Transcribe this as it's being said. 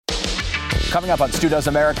Coming up on Stu Does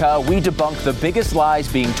America, we debunk the biggest lies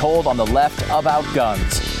being told on the left about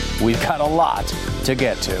guns. We've got a lot to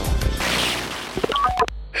get to.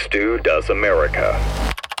 Stu Does America.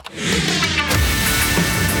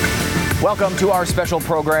 Welcome to our special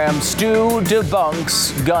program, Stu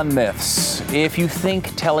Debunks Gun Myths. If you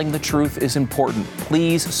think telling the truth is important,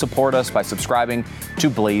 please support us by subscribing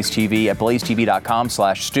to Blaze TV at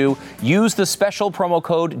blazetv.com/Stu. Use the special promo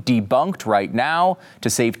code DEBUNKED right now to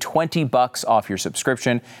save $20 off your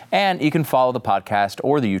subscription. And you can follow the podcast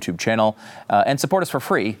or the YouTube channel and support us for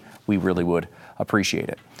free. We really would appreciate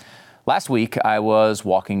it. Last week, I was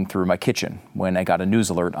walking through my kitchen when I got a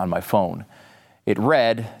news alert on my phone. It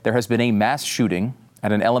read, there has been a mass shooting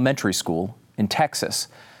at an elementary school in Texas.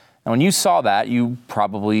 Now, when you saw that, you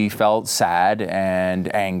probably felt sad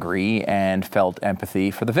and angry and felt empathy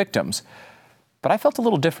for the victims. But I felt a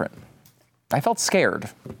little different. I felt scared.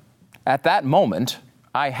 At that moment,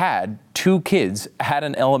 I had 2 kids at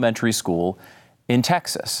an elementary school in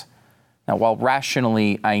Texas. Now, while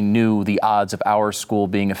rationally I knew the odds of our school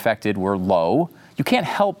being affected were low, you can't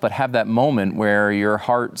help but have that moment where your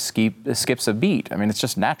heart skips a beat. I mean, it's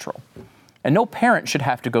just natural. And no parent should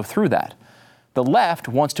have to go through that. The left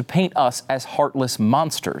wants to paint us as heartless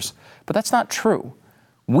monsters, but that's not true.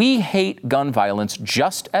 We hate gun violence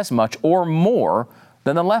just as much or more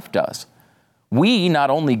than the left does. We not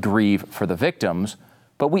only grieve for the victims,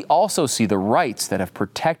 but we also see the rights that have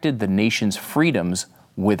protected the nation's freedoms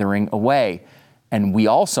withering away. And we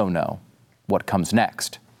also know what comes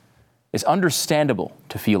next. It's understandable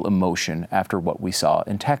to feel emotion after what we saw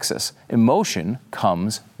in Texas. Emotion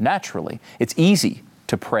comes naturally. It's easy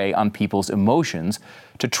to prey on people's emotions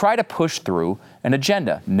to try to push through an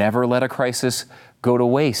agenda. Never let a crisis go to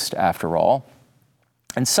waste, after all.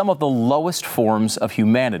 And some of the lowest forms of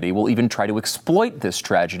humanity will even try to exploit this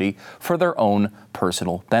tragedy for their own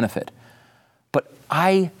personal benefit. But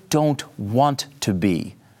I don't want to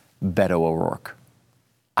be Beto O'Rourke.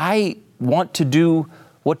 I want to do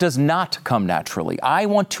what does not come naturally. I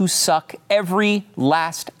want to suck every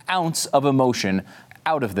last ounce of emotion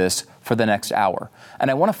out of this for the next hour.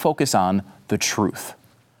 And I want to focus on the truth.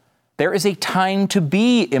 There is a time to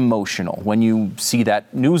be emotional when you see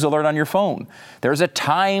that news alert on your phone. There's a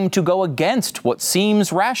time to go against what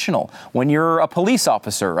seems rational when you're a police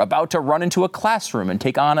officer about to run into a classroom and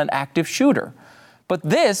take on an active shooter. But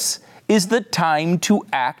this is the time to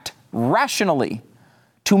act rationally,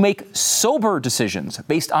 to make sober decisions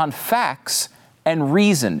based on facts and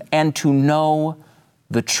reason, and to know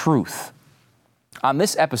the truth. On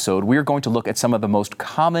this episode, we are going to look at some of the most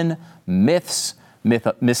common myths,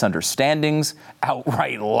 misunderstandings,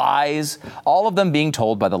 outright lies, all of them being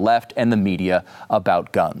told by the left and the media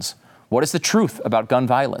about guns. What is the truth about gun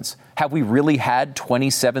violence? Have we really had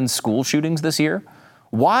 27 school shootings this year?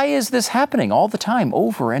 Why is this happening all the time,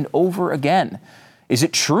 over and over again? Is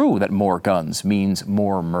it true that more guns means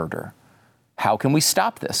more murder? How can we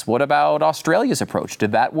stop this? What about Australia's approach?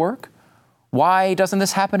 Did that work? Why doesn't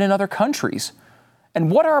this happen in other countries? And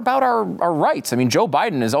what are about our rights? I mean, Joe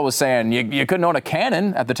Biden is always saying you couldn't own a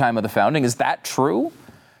cannon at the time of the founding. Is that true?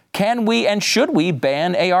 Can we and should we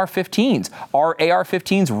ban AR-15s? Are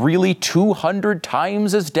AR-15s really 200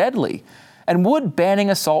 times as deadly? And would banning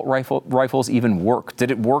assault rifles even work? Did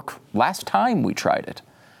it work last time we tried it?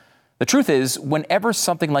 The truth is, whenever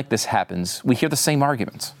something like this happens, we hear the same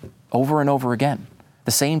arguments over and over again.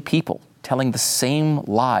 The same people telling the same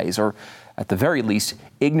lies, or at the very least,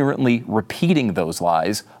 ignorantly repeating those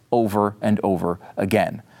lies over and over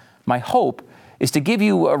again. My hope is to give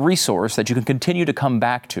you a resource that you can continue to come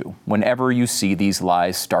back to whenever you see these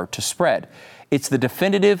lies start to spread. It's the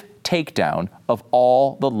definitive takedown of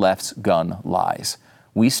all the left's gun lies.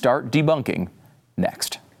 We start debunking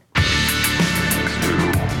next.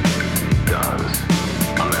 Does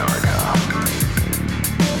America.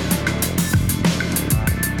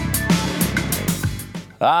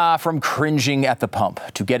 From cringing at the pump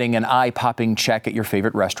to getting an eye-popping check at your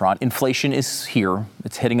favorite restaurant, inflation is here.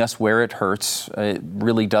 It's hitting us where it hurts. It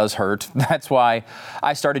really does hurt. That's why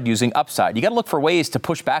I started using Upside. You got to look for ways to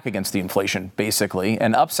push back against the inflation, basically.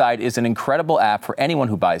 And Upside is an incredible app for anyone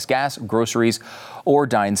who buys gas, groceries, or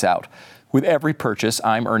dines out. With every purchase,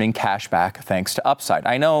 I'm earning cash back thanks to Upside.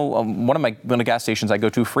 I know one of the gas stations I go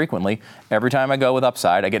to frequently, every time I go with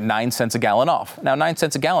Upside, I get 9 cents a gallon off. Now, 9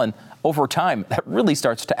 cents a gallon, over time, that really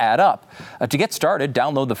starts to add up. To get started,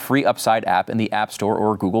 download the free Upside app in the App Store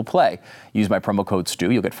or Google Play. Use my promo code STU.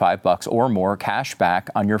 You'll get $5 or more cash back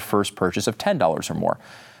on your first purchase of $10 or more.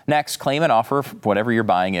 Next, claim an offer for whatever you're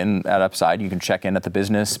buying in at Upside. You can check in at the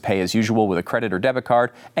business, pay as usual with a credit or debit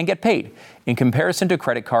card, and get paid. In comparison to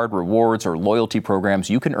credit card rewards or loyalty programs,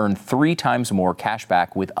 you can earn 3 times more cash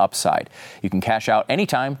back with Upside. You can cash out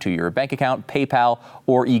anytime to your bank account, PayPal,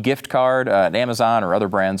 or e-gift card at Amazon or other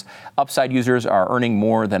brands. Upside users are earning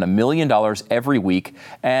more than $1 million every week,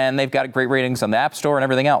 and they've got great ratings on the App Store and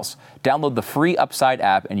everything else. Download the free Upside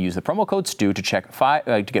app and use the promo code STU to get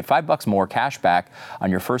 $5 more cash back on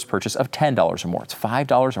your first purchase of $10 or more. It's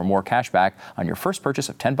 $5 or more cash back on your first purchase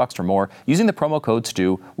of $10 or more using the promo code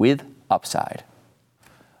STU with Upside.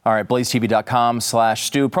 All right,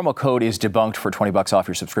 blazetv.com/Stu. Promo code is debunked for $20 off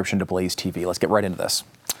your subscription to Blaze TV. Let's get right into this.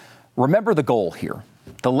 Remember the goal here.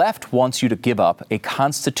 The left wants you to give up a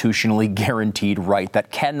constitutionally guaranteed right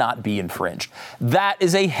that cannot be infringed. That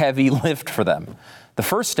is a heavy lift for them. The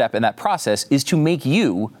first step in that process is to make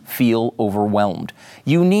you feel overwhelmed.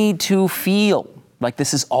 You need to feel like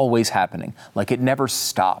this is always happening, like it never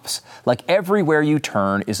stops, like everywhere you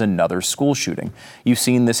turn is another school shooting. You've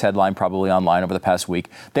seen this headline probably online over the past week.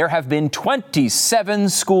 There have been 27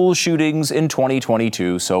 school shootings in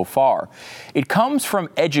 2022 so far. It comes from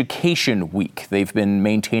Education Week. They've been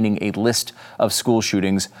maintaining a list of school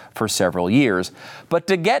shootings for several years. But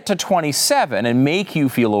to get to 27 and make you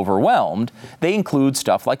feel overwhelmed, they include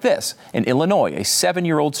stuff like this. In Illinois, a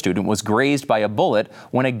 7-year-old student was grazed by a bullet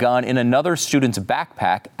when a gun in another student's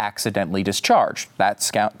backpack accidentally discharged.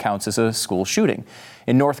 That counts as a school shooting.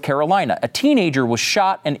 In North Carolina, a teenager was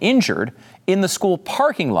shot and injured in the school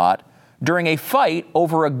parking lot during a fight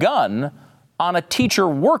over a gun on a teacher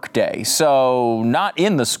work day. So not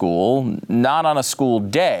in the school, not on a school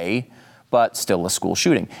day, but still a school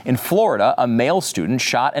shooting. In Florida, a male student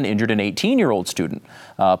shot and injured an 18-year-old student.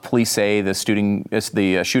 Police say the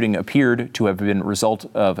shooting appeared to have been a result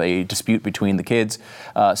of a dispute between the kids.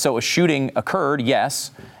 So a shooting occurred,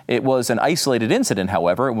 yes. It was an isolated incident,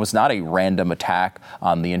 however. It was not a random attack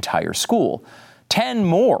on the entire school. 10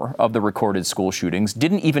 more of the recorded school shootings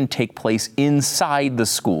didn't even take place inside the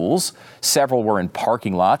schools. Several were in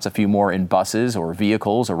parking lots, a few more in buses or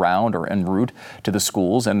vehicles around or en route to the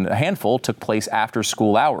schools, and a handful took place after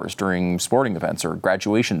school hours during sporting events or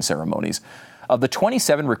graduation ceremonies. Of the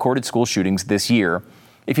 27 recorded school shootings this year,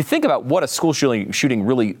 if you think about what a school shooting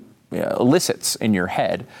really elicits in your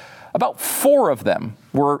head, about 4 of them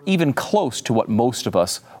were even close to what most of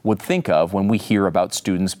us would think of when we hear about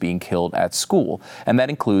students being killed at school. And that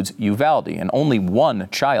includes Uvalde. And only 1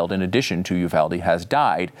 child in addition to Uvalde has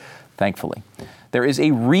died, thankfully. There is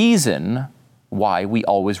a reason why we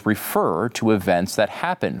always refer to events that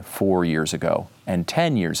happened 4 years ago and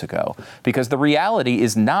 10 years ago, because the reality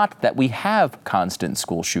is not that we have constant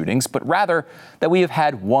school shootings, but rather that we have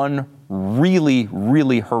had one really,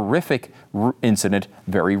 really horrific incident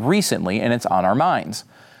very recently, and it's on our minds.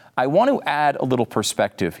 I want to add a little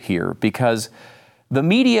perspective here because the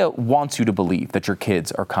media wants you to believe that your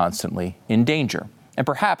kids are constantly in danger, and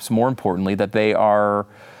perhaps more importantly, that they are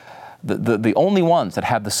the only ones that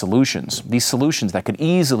have the solutions, these solutions that could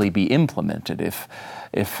easily be implemented if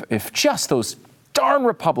just those darn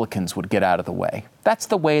Republicans would get out of the way. That's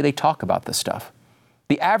the way they talk about this stuff.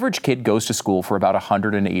 The average kid goes to school for about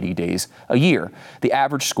 180 days a year. The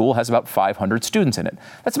average school has about 500 students in it.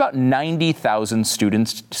 That's about 90,000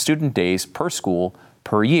 student days per school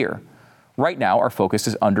per year. Right now, our focus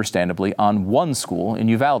is understandably on one school in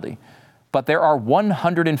Uvalde. But there are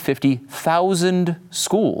 150,000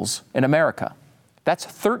 schools in America. That's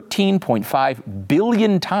 13.5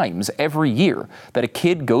 billion times every year that a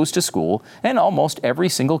kid goes to school, and almost every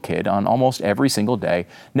single kid on almost every single day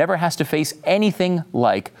never has to face anything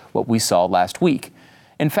like what we saw last week.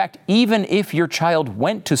 In fact, even if your child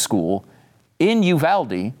went to school in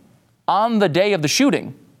Uvalde on the day of the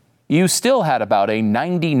shooting, you still had about a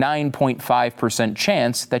 99.5%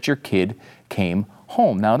 chance that your kid came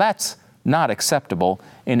home. Now, that's not acceptable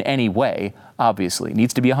in any way, obviously. It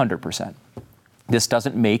needs to be 100%. This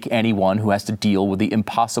doesn't make anyone who has to deal with the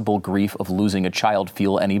impossible grief of losing a child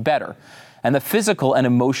feel any better. And the physical and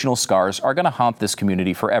emotional scars are going to haunt this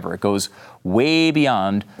community forever. It goes way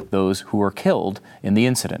beyond those who were killed in the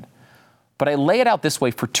incident. But I lay it out this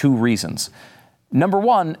way for 2 reasons. Number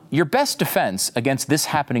 1, your best defense against this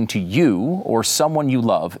happening to you or someone you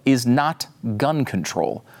love is not gun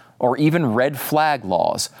control, or even red flag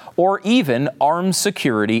laws, or even armed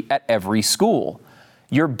security at every school.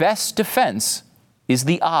 Your best defense is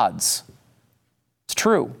the odds. It's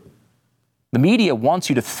true. The media wants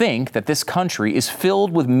you to think that this country is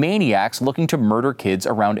filled with maniacs looking to murder kids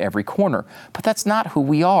around every corner, but that's not who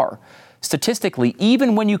we are. Statistically,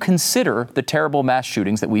 even when you consider the terrible mass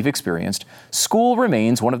shootings that we've experienced, school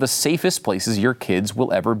remains one of the safest places your kids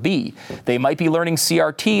will ever be. They might be learning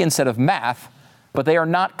CRT instead of math, but they are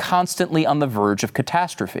not constantly on the verge of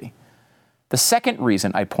catastrophe. The second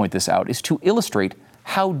reason I point this out is to illustrate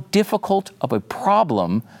how difficult of a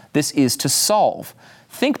problem this is to solve.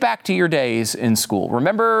 Think back to your days in school.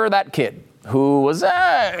 Remember that kid who was,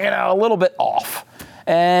 a little bit off,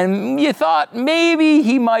 and you thought maybe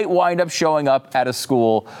he might wind up showing up at a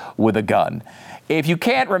school with a gun. If you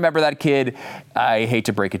can't remember that kid, I hate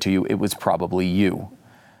to break it to you, it was probably you.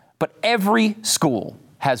 But every school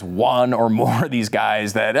has one or more of these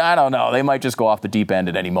guys that, I don't know, they might just go off the deep end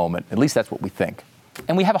at any moment. At least that's what we think.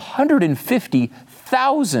 And we have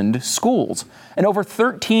 150,000 schools and over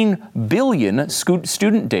 13 billion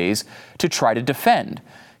student days to try to defend.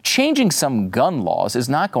 Changing some gun laws is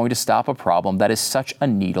not going to stop a problem that is such a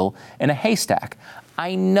needle in a haystack.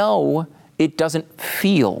 I know it doesn't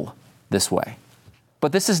feel this way,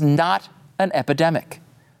 but this is not an epidemic.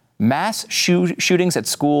 Mass shootings at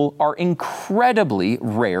school are incredibly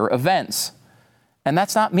rare events. And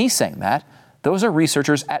that's not me saying that. Those are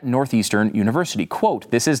researchers at Northeastern University.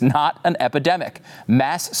 Quote, "This is not an epidemic.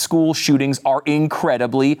 Mass school shootings are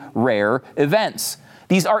incredibly rare events.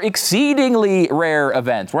 These are exceedingly rare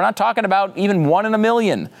events. We're not talking about even 1 in a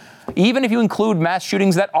million. Even if you include mass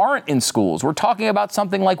shootings that aren't in schools, we're talking about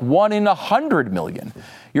something like 1 in 100 million.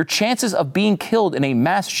 Your chances of being killed in a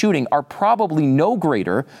mass shooting are probably no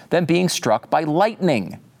greater than being struck by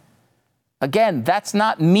lightning." Again, that's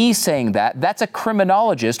not me saying that. That's a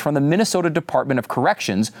criminologist from the Minnesota Department of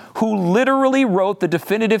Corrections who literally wrote the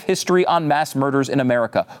definitive history on mass murders in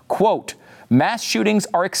America. Quote, "Mass shootings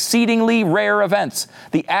are exceedingly rare events.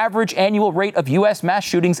 The average annual rate of U.S. mass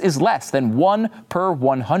shootings is less than 1 per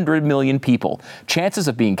 100 million people. Chances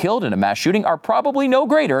of being killed in a mass shooting are probably no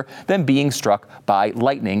greater than being struck by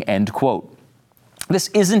lightning," end quote. This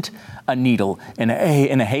isn't a needle in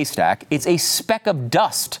a haystack. It's a speck of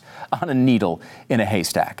dust on a needle in a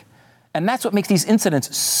haystack. And that's what makes these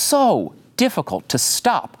incidents so difficult to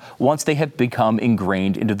stop once they have become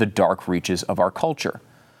ingrained into the dark reaches of our culture.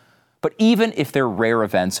 But even if they're rare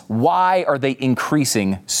events, why are they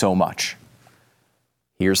increasing so much?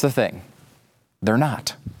 Here's the thing. They're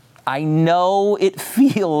not. I know it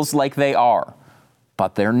feels like they are,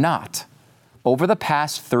 but they're not. Over the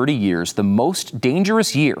past 30 years, the most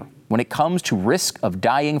dangerous year when it comes to risk of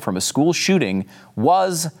dying from a school shooting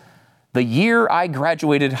was the year I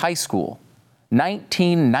graduated high school,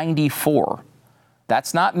 1994.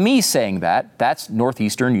 That's not me saying that. That's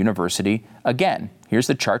Northeastern University. Again, here's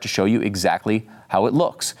the chart to show you exactly how it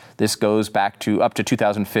looks. This goes back to up to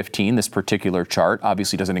 2015. This particular chart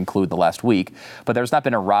obviously doesn't include the last week, but there's not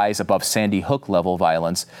been a rise above Sandy Hook level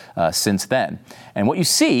violence since then. And what you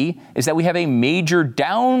see is that we have a major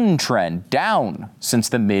downtrend, down since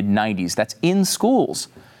the mid-90s. That's in schools.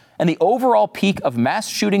 And the overall peak of mass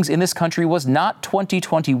shootings in this country was not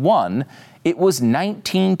 2021, it was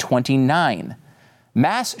 1929.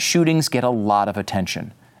 Mass shootings get a lot of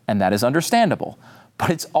attention, and that is understandable.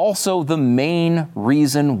 But it's also the main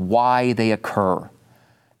reason why they occur.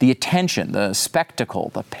 The attention, the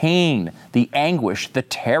spectacle, the pain, the anguish, the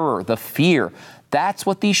terror, the fear, that's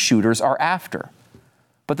what these shooters are after.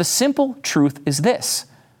 But the simple truth is this.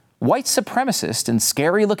 White supremacists and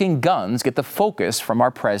scary-looking guns get the focus from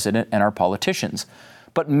our president and our politicians.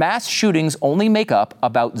 But mass shootings only make up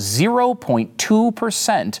about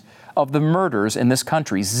 0.2% of the murders in this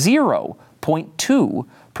country.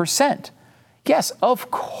 0.2%. Yes,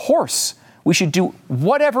 of course, we should do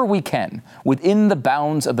whatever we can within the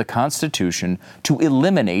bounds of the Constitution to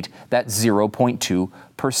eliminate that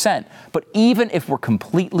 0.2%. But even if we're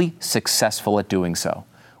completely successful at doing so,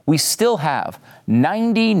 we still have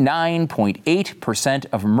 99.8%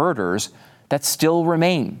 of murders that still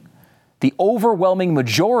remain. The overwhelming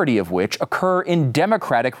majority of which occur in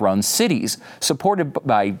Democratic-run cities, supported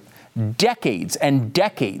by decades and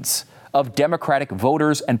decades of Democratic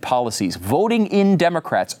voters and policies, voting in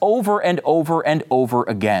Democrats over and over and over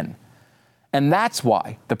again. And that's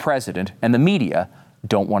why the president and the media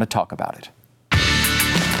don't want to talk about it.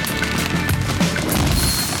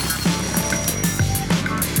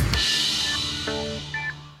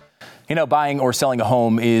 You know, buying or selling a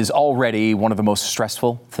home is already one of the most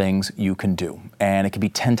stressful things you can do. And it can be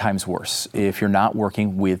 10 times worse if you're not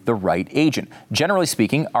working with the right agent. Generally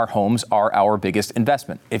speaking, our homes are our biggest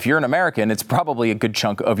investment. If you're an American, it's probably a good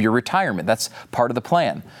chunk of your retirement. That's part of the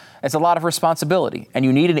plan. It's a lot of responsibility, and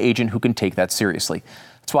you need an agent who can take that seriously.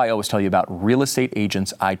 That's That's why I always tell you about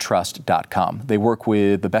realestateagentsitrust.com. They work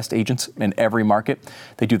with the best agents in every market.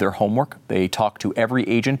 They do their homework. They talk to every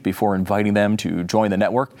agent before inviting them to join the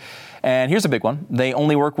network. And here's a big one. They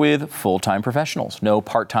only work with full-time professionals, no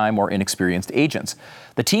part-time or inexperienced agents.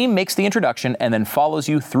 The team makes the introduction and then follows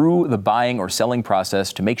you through the buying or selling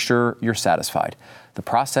process to make sure you're satisfied. The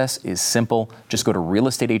process is simple. Just go to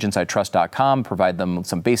realestateagentsitrust.com, provide them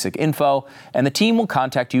some basic info, and the team will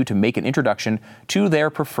contact you to make an introduction to their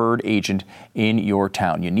preferred agent in your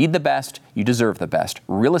town. You need the best. You deserve the best.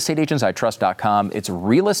 realestateagentsitrust.com. It's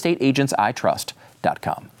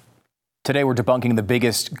realestateagentsitrust.com. Today, we're debunking the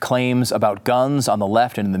biggest claims about guns on the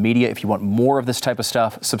left and in the media. If you want more of this type of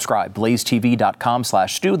stuff, subscribe.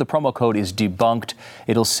 blazetv.com/Stu. The promo code is debunked.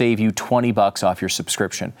 It'll save you $20 off your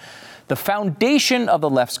subscription. The foundation of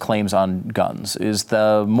the left's claims on guns is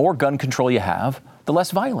the more gun control you have, the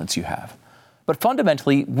less violence you have. But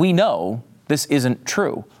fundamentally, we know this isn't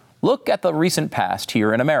true. Look at the recent past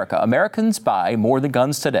here in America. Americans buy more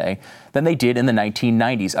guns today than they did in the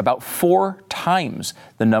 1990s, about 4 times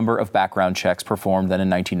the number of background checks performed than in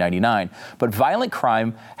 1999. But violent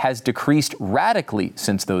crime has decreased radically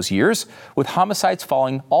since those years, with homicides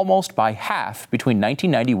falling almost by half between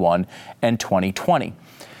 1991 and 2020.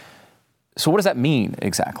 So what does that mean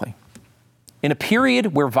exactly? In a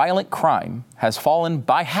period where violent crime has fallen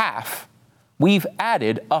by half, we've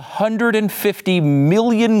added 150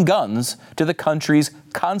 million guns to the country's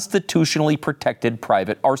constitutionally protected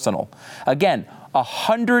private arsenal. Again,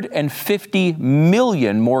 150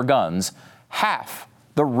 million more guns, half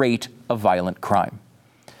the rate of violent crime.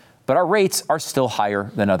 But our rates are still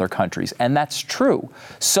higher than other countries, and that's true.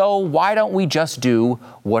 So why don't we just do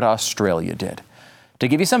what Australia did? To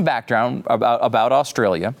give you some background about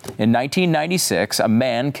Australia, in 1996, a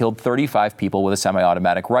man killed 35 people with a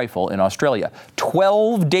semi-automatic rifle in Australia.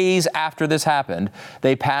 12 days after this happened,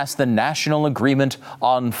 they passed the National Agreement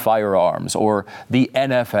on Firearms, or the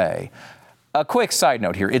NFA. A quick side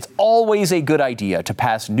note here. It's always a good idea to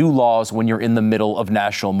pass new laws when you're in the middle of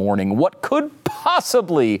national mourning. What could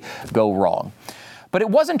possibly go wrong? But it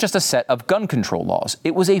wasn't just a set of gun control laws.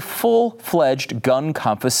 It was a full-fledged gun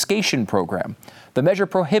confiscation program. The measure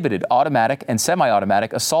prohibited automatic and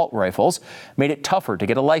semi-automatic assault rifles, made it tougher to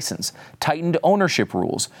get a license, tightened ownership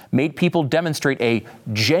rules, made people demonstrate a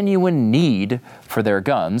genuine need for their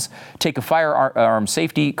guns, take a firearm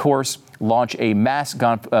safety course, launch a mass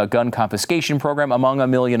gun confiscation program, among a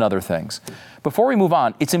million other things. Before we move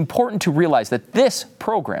on, it's important to realize that this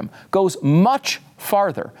program goes much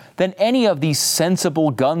farther than any of these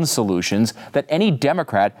sensible gun solutions that any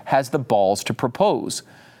Democrat has the balls to propose.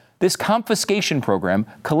 This confiscation program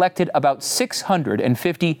collected about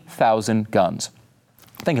 650,000 guns.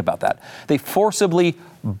 Think about that. They forcibly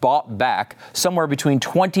bought back somewhere between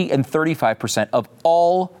 20 and 35% of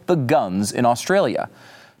all the guns in Australia.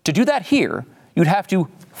 To do that here, you'd have to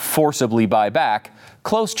forcibly buy back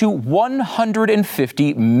close to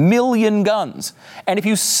 150 million guns. And if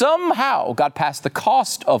you somehow got past the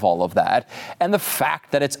cost of all of that and the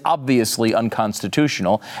fact that it's obviously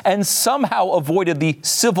unconstitutional and somehow avoided the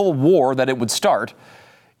civil war that it would start,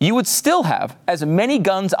 you would still have as many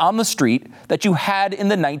guns on the street that you had in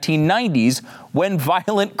the 1990s when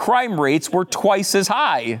violent crime rates were twice as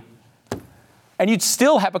high. And you'd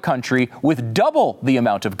still have a country with double the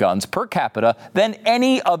amount of guns per capita than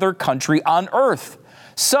any other country on Earth.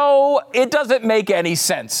 So it doesn't make any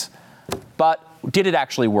sense. But did it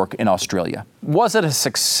actually work in Australia? Was it a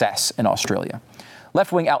success in Australia?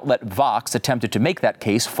 Left-wing outlet Vox attempted to make that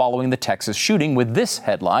case following the Texas shooting with this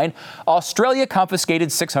headline: Australia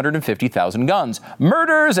confiscated 650,000 guns.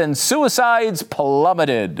 Murders and suicides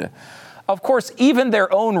plummeted. Of course, even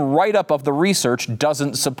their own write-up of the research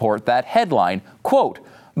doesn't support that headline. Quote,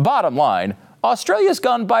 bottom line, Australia's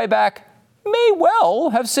gun buyback may well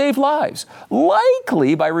have saved lives,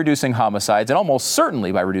 likely by reducing homicides and almost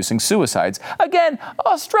certainly by reducing suicides. Again,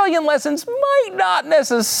 Australian lessons might not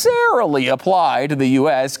necessarily apply to the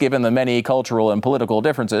U.S., given the many cultural and political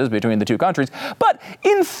differences between the two countries. But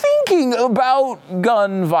in thinking about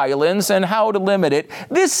gun violence and how to limit it,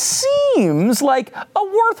 this seems like a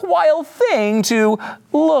worthwhile thing to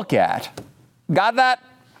look at. Got that?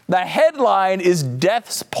 The headline is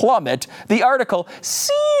Deaths Plummet. The article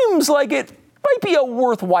seems like it might be a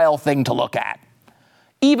worthwhile thing to look at.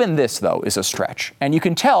 Even this, though, is a stretch, and you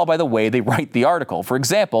can tell by the way they write the article. For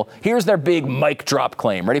example, here's their big mic drop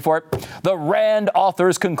claim. Ready for it? The RAND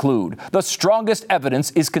authors conclude the strongest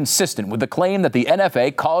evidence is consistent with the claim that the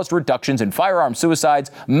NFA caused reductions in firearm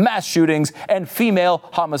suicides, mass shootings, and female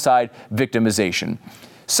homicide victimization.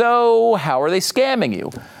 So how are they scamming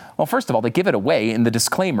you? Well, first of all, they give it away in the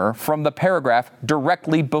disclaimer from the paragraph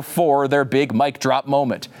directly before their big mic drop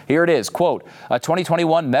moment. Here it is, quote, a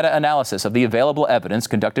 2021 meta-analysis of the available evidence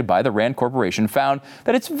conducted by the RAND Corporation found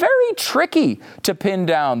that it's very tricky to pin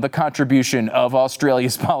down the contribution of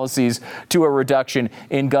Australia's policies to a reduction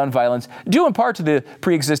in gun violence, due in part to the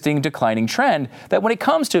pre-existing declining trend that when it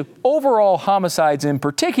comes to overall homicides in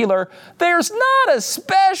particular, there's not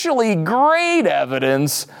especially great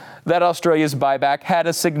evidence that Australia's buyback had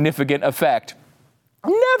a significant effect.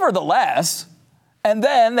 Nevertheless, and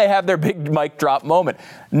then they have their big mic drop moment.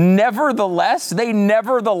 Nevertheless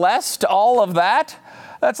to all of that.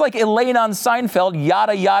 That's like Elaine on Seinfeld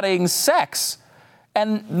yada-yadaing sex.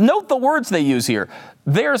 And note the words they use here.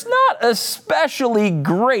 There's not especially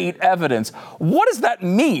great evidence. What does that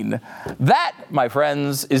mean? That, my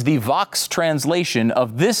friends, is the Vox translation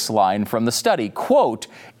of this line from the study. Quote,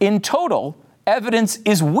 in total, evidence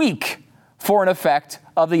is weak for an effect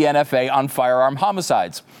of the NFA on firearm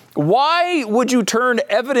homicides. Why would you turn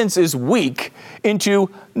evidence is weak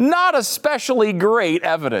into not especially great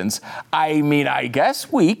evidence? I mean, I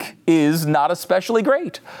guess weak is not especially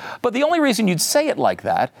great. But the only reason you'd say it like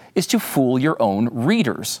that is to fool your own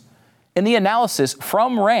readers. In the analysis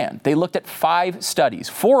from RAND, they looked at 5 studies,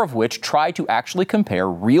 4 of which try to actually compare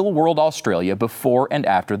real-world Australia before and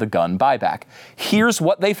after the gun buyback. Here's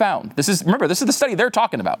what they found. This is the study they're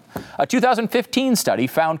talking about. A 2015 study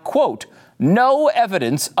found, quote, no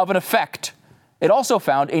evidence of an effect. It also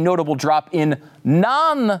found a notable drop in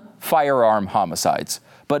non-firearm homicides,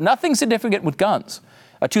 but nothing significant with guns.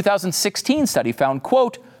 A 2016 study found,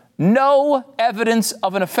 quote, no evidence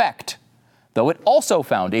of an effect, though it also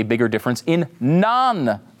found a bigger difference in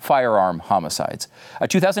non-firearm homicides. A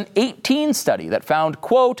 2018 study that found,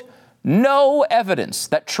 quote, no evidence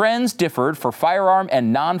that trends differed for firearm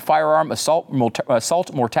and non-firearm assault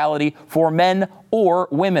mortality for men or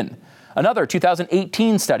women. Another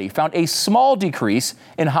 2018 study found a small decrease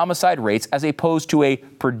in homicide rates as opposed to a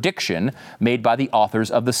prediction made by the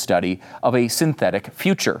authors of the study of a synthetic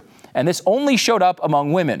future. And this only showed up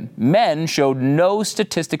among women. Men showed no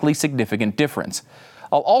statistically significant difference.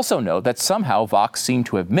 I'll also note that somehow Vox seemed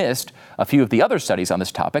to have missed a few of the other studies on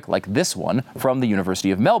this topic, like this one from the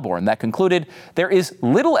University of Melbourne, that concluded there is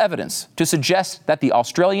little evidence to suggest that the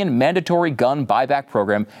Australian mandatory gun buyback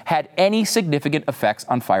program had any significant effects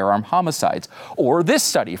on firearm homicides. Or this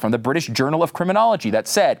study from the British Journal of Criminology that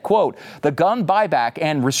said, quote, the gun buyback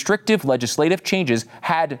and restrictive legislative changes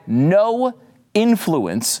had no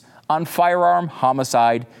influence on firearm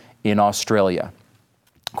homicide in Australia.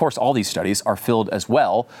 Of course, all these studies are filled as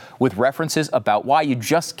well with references about why you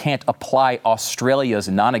just can't apply Australia's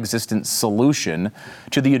non-existent solution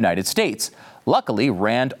to the United States. Luckily,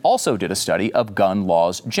 RAND also did a study of gun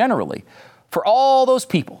laws generally. For all those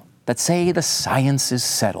people that say the science is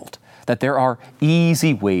settled, that there are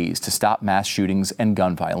easy ways to stop mass shootings and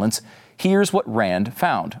gun violence, here's what RAND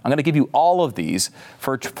found. I'm going to give you all of these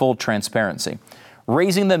for full transparency.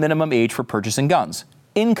 Raising the minimum age for purchasing guns,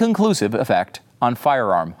 inconclusive effect on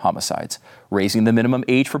firearm homicides. Raising the minimum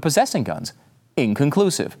age for possessing guns,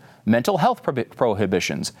 inconclusive. Mental health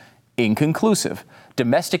prohibitions, inconclusive.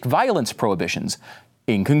 Domestic violence prohibitions,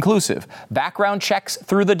 inconclusive. Background checks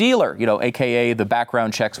through the dealer, aka the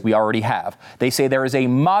background checks we already have. They say there is a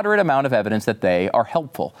moderate amount of evidence that they are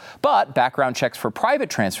helpful. But background checks for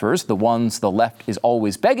private transfers, the ones the left is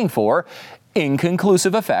always begging for,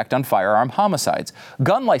 inconclusive effect on firearm homicides.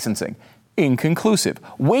 Gun licensing, inconclusive.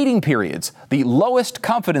 Waiting periods, the lowest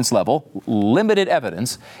confidence level, limited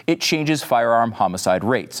evidence, it changes firearm homicide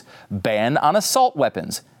rates. Ban on assault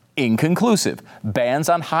weapons, inconclusive. Bans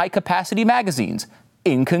on high-capacity magazines,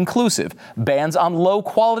 inconclusive. Bans on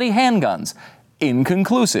low-quality handguns,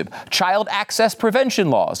 inconclusive. Child access prevention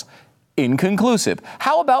laws, inconclusive.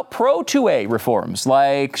 How about Pro-2A reforms,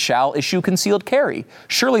 like shall issue concealed carry?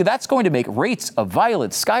 Surely that's going to make rates of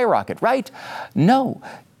violence skyrocket, right? No.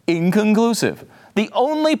 Inconclusive. The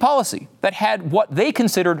only policy that had what they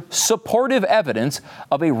considered supportive evidence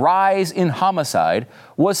of a rise in homicide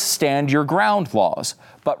was stand your ground laws.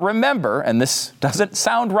 But remember, and this doesn't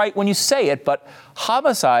sound right when you say it, but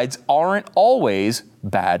homicides aren't always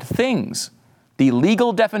bad things. The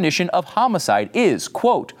legal definition of homicide is,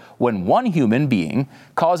 quote, when one human being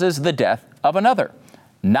causes the death of another.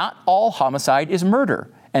 Not all homicide is murder.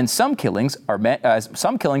 And some killings are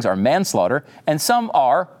manslaughter, and some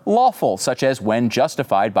are lawful, such as when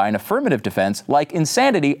justified by an affirmative defense, like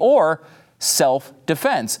insanity or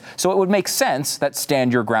self-defense. So it would make sense that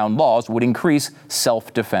stand your ground laws would increase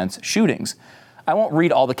self-defense shootings. I won't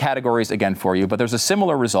read all the categories again for you, but there's a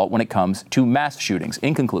similar result when it comes to mass shootings.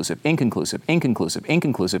 Inconclusive, inconclusive, inconclusive,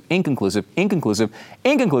 inconclusive, inconclusive, inconclusive,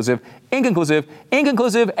 inconclusive, inconclusive,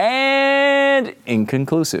 inconclusive, and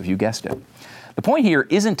inconclusive. You guessed it. The point here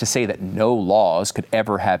isn't to say that no laws could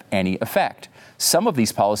ever have any effect. Some of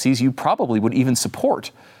these policies you probably would even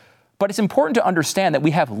support. But it's important to understand that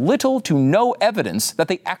we have little to no evidence that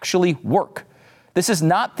they actually work. This is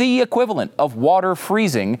not the equivalent of water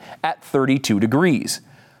freezing at 32 degrees.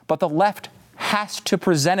 But the left has to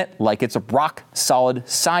present it like it's a rock-solid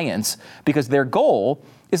science because their goal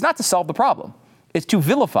is not to solve the problem. It's to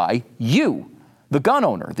vilify you, the gun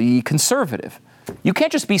owner, the conservative. You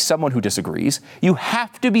can't just be someone who disagrees. You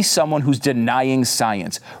have to be someone who's denying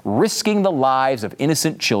science, risking the lives of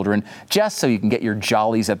innocent children just so you can get your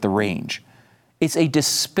jollies at the range. It's a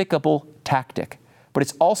despicable tactic, but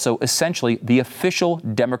it's also essentially the official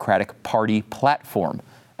Democratic Party platform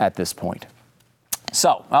at this point.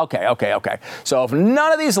 So, okay. So if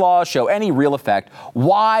none of these laws show any real effect,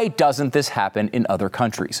 why doesn't this happen in other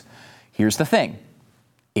countries? Here's the thing.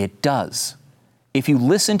 It does. If you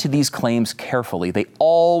listen to these claims carefully, they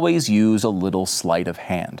always use a little sleight of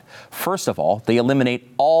hand. First of all, they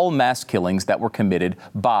eliminate all mass killings that were committed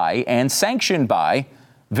by and sanctioned by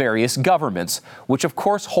various governments, which of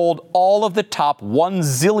course hold all of the top 1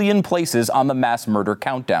 zillion places on the mass murder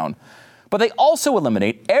countdown. But they also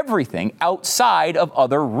eliminate everything outside of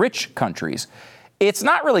other rich countries. It's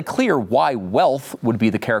not really clear why wealth would be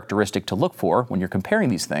the characteristic to look for when you're comparing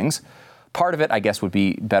these things. Part of it, I guess, would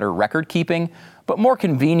be better record keeping, but more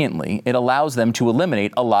conveniently, it allows them to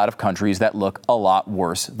eliminate a lot of countries that look a lot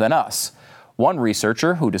worse than us. One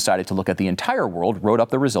researcher who decided to look at the entire world wrote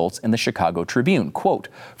up the results in the Chicago Tribune. Quote,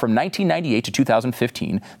 from 1998 to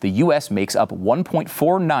 2015, the U.S. makes up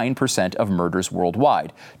 1.49% of murders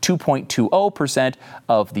worldwide, 2.20%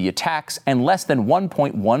 of the attacks, and less than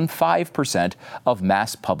 1.15% of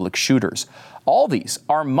mass public shooters. All these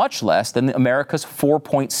are much less than America's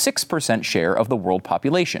 4.6% share of the world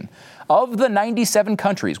population. Of the 97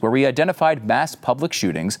 countries where we identified mass public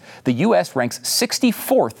shootings, the U.S. ranks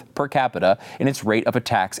 64th per capita in its rate of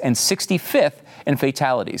attacks and 65th in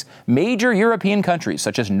fatalities. Major European countries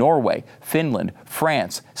such as Norway, Finland,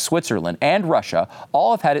 France, Switzerland, and Russia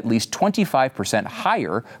all have had at least 25%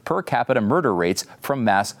 higher per capita murder rates from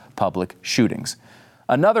mass public shootings.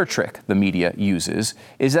 Another trick the media uses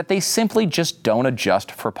is that they simply just don't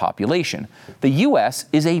adjust for population. The U.S.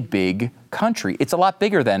 is a big country. It's a lot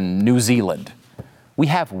bigger than New Zealand. We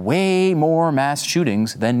have way more mass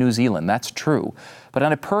shootings than New Zealand, that's true. But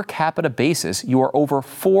on a per capita basis, you are over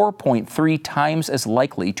 4.3 times as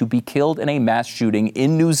likely to be killed in a mass shooting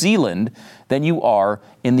in New Zealand than you are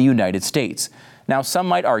in the United States. Now, some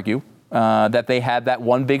might argue that they had that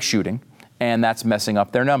one big shooting, and that's messing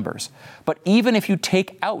up their numbers. But even if you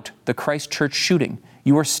take out the Christchurch shooting,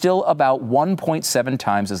 you are still about 1.7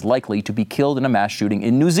 times as likely to be killed in a mass shooting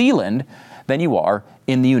in New Zealand than you are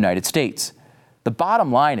in the United States. The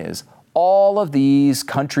bottom line is, all of these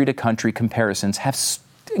country-to-country comparisons have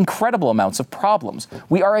incredible amounts of problems.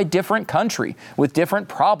 We are a different country with different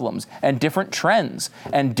problems and different trends,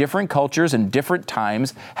 and different cultures and different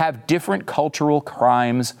times have different cultural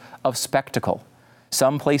crimes of spectacle.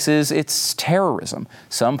 Some places it's terrorism.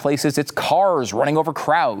 Some places it's cars running over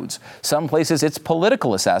crowds. Some places it's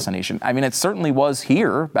political assassination. I mean, it certainly was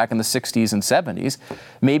here back in the 60s and 70s.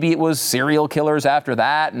 Maybe it was serial killers after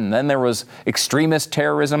that, and then there was extremist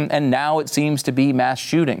terrorism, and now it seems to be mass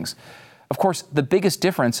shootings. Of course, the biggest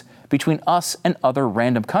difference between us and other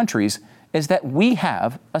random countries is that we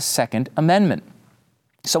have a Second Amendment.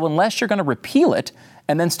 So unless you're going to repeal it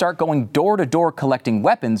and then start going door to door collecting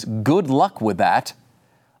weapons, good luck with that.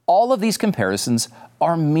 All of these comparisons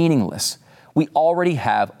are meaningless. We already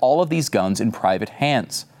have all of these guns in private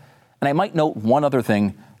hands. And I might note one other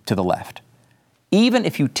thing to the left. Even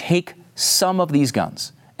if you take some of these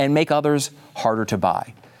guns and make others harder to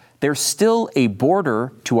buy, there's still a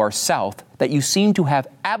border to our south that you seem to have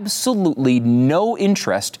absolutely no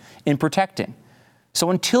interest in protecting. So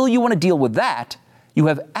until you want to deal with that, you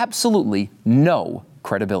have absolutely no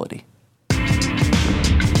credibility.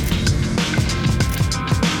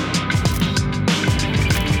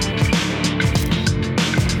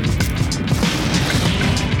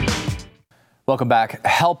 Welcome back.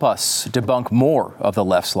 Help us debunk more of the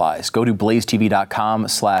left's lies. Go to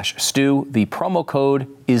blazetv.com/Stu. The promo code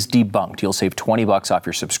is debunked. You'll save $20 off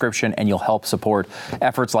your subscription, and you'll help support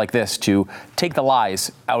efforts like this to take the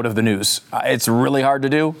lies out of the news. It's really hard to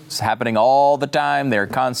do. It's happening all the time. They're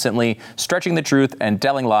constantly stretching the truth and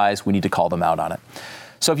telling lies. We need to call them out on it.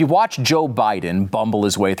 So if you watch Joe Biden bumble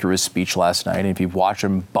his way through his speech last night, and if you've watched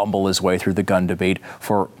him bumble his way through the gun debate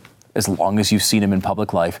for as long as you've seen him in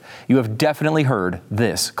public life, you have definitely heard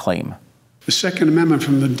this claim. The Second Amendment,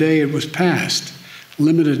 from the day it was passed,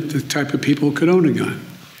 limited the type of people who could own a gun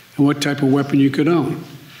and what type of weapon you could own.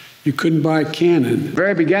 You couldn't buy a cannon. At the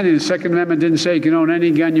very beginning, the Second Amendment didn't say you can own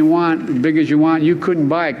any gun you want, as big as you want. You couldn't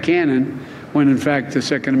buy a cannon when, in fact, the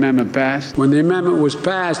Second Amendment passed. When the amendment was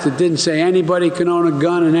passed, it didn't say anybody can own a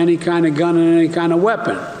gun and any kind of gun and any kind of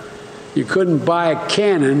weapon. You couldn't buy a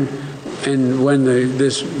cannon. And when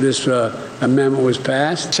this amendment was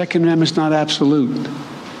passed, Second Amendment's not absolute.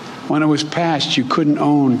 When it was passed, you couldn't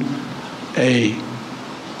own a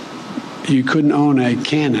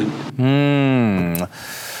cannon.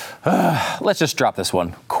 Let's just drop this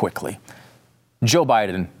one quickly. Joe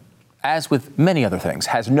Biden, as with many other things,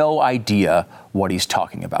 has no idea what he's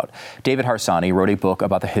talking about. David Harsanyi wrote a book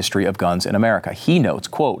about the history of guns in America. He notes,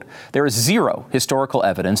 quote, "There is zero historical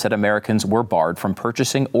evidence that Americans were barred from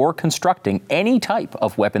purchasing or constructing any type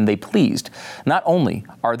of weapon they pleased. Not only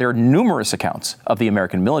are there numerous accounts of the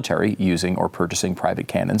American military using or purchasing private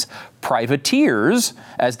cannons, privateers,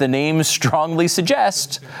 as the name strongly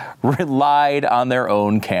suggests, relied on their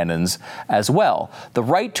own cannons as well. The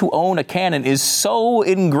right to own a cannon is so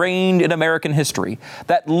ingrained in American history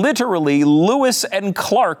that literally Lewis and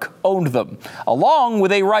Clark owned them, along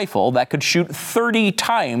with a rifle that could shoot 30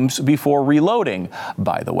 times before reloading,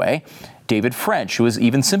 by the way." David French, who is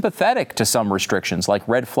even sympathetic to some restrictions like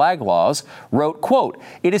red flag laws, wrote, quote,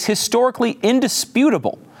 "It is historically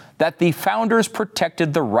indisputable that the founders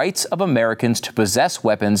protected the rights of Americans to possess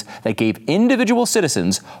weapons that gave individual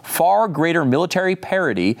citizens far greater military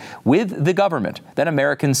parity with the government than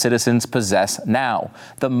American citizens possess now.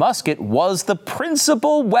 The musket was the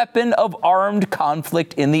principal weapon of armed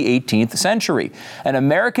conflict in the 18th century. An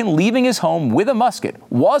American leaving his home with a musket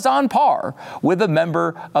was on par with a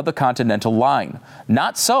member of the Continental Line.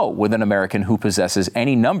 Not so with an American who possesses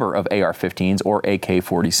any number of AR-15s or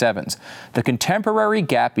AK-47s. The contemporary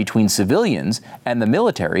gap between civilians and the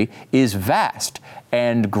military is vast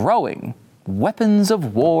and growing. Weapons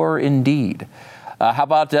of war indeed." How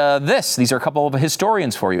about this? These are a couple of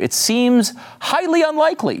historians for you. "It seems highly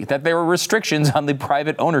unlikely that there were restrictions on the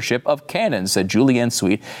private ownership of cannons," said Julianne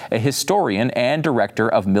Sweet, a historian and director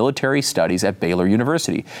of military studies at Baylor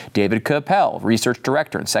University. David Capel, research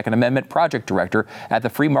director and Second Amendment project director at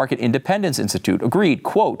the Free Market Independence Institute, agreed,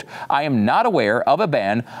 quote, "I am not aware of a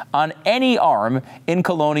ban on any arm in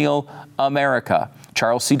colonial America."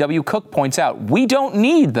 Charles C.W. Cook points out, "We don't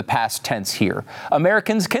need the past tense here.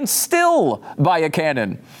 Americans can still buy a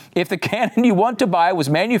cannon. If the cannon you want to buy was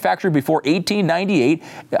manufactured before 1898,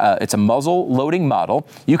 it's a muzzle loading model,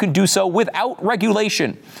 you can do so without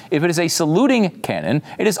regulation. If it is a saluting cannon,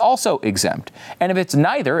 it is also exempt. And if it's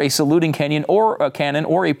neither a saluting cannon or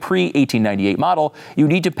a pre-1898 model, you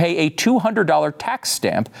need to pay a $200 tax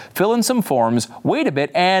stamp, fill in some forms, wait a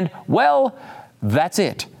bit, and, well, that's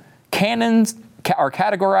it. Cannons are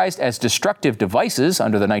categorized as destructive devices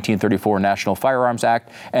under the 1934 National Firearms Act,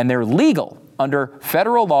 and they're legal under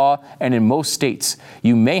federal law and in most states.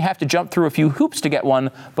 You may have to jump through a few hoops to get one,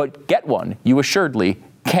 but get one you assuredly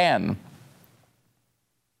can."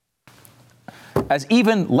 As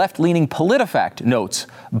even left-leaning PolitiFact notes,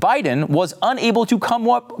 Biden was unable to come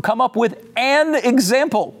up with an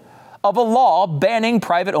example of a law banning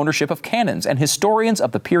private ownership of cannons, and historians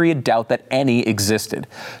of the period doubt that any existed.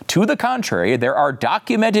 To the contrary, there are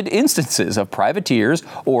documented instances of privateers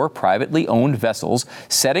or privately owned vessels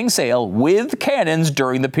setting sail with cannons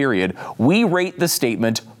during the period. We rate the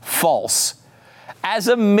statement false. As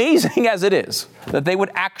amazing as it is that they would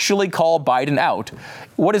actually call Biden out,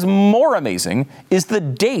 what is more amazing is the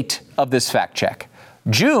date of this fact check,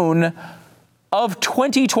 June of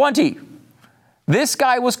 2020. This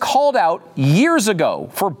guy was called out years ago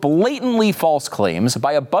for blatantly false claims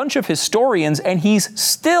by a bunch of historians, and he's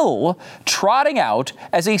still trotting out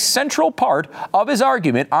as a central part of his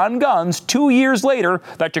argument on guns 2 years later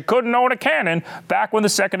that you couldn't own a cannon back when the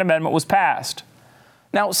Second Amendment was passed.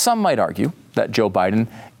 Now, some might argue that Joe Biden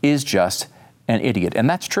is just an idiot, and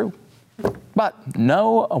that's true. But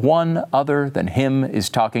no one other than him is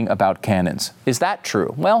talking about cannons. Is that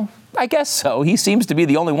true? Well, I guess so. He seems to be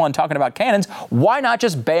the only one talking about cannons. Why not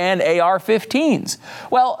just ban AR-15s?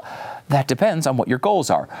 Well, that depends on what your goals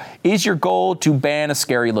are. Is your goal to ban a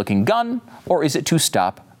scary-looking gun, or is it to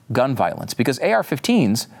stop gun violence? Because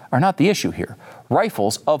AR-15s are not the issue here.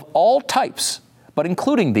 Rifles of all types, but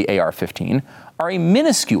including the AR-15, are a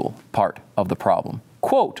minuscule part of the problem.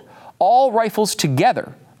 Quote, "All rifles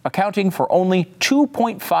together accounting for only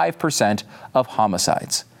 2.5% of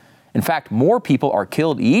homicides." In fact, more people are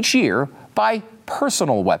killed each year by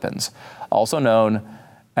personal weapons, also known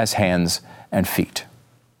as hands and feet.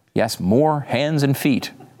 Yes, more hands and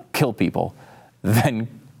feet kill people than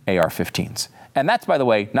AR-15s. And that's, by the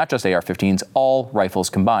way, not just AR-15s, all rifles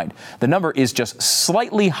combined. The number is just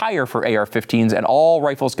slightly higher for AR-15s and all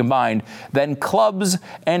rifles combined than clubs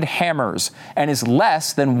and hammers, and is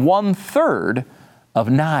less than 1/3 of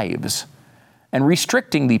knives. And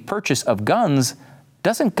restricting the purchase of guns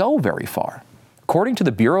doesn't go very far. According to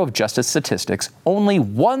the Bureau of Justice Statistics, only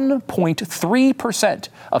 1.3%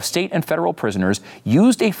 of state and federal prisoners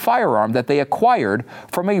used a firearm that they acquired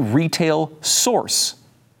from a retail source.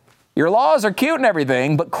 Your laws are cute and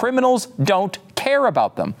everything, but criminals don't care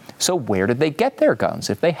about them. So where did they get their guns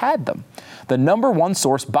if they had them? The number one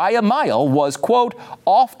source by a mile was, quote,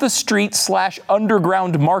 off the street /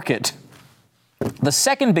 underground market. The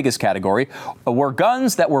second biggest category were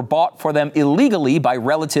guns that were bought for them illegally by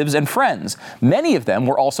relatives and friends. Many of them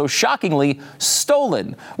were also shockingly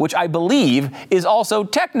stolen, which I believe is also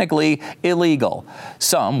technically illegal.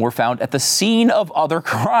 Some were found at the scene of other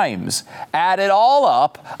crimes. Add it all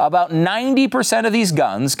up, about 90% of these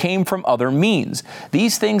guns came from other means.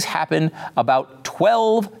 These things happen about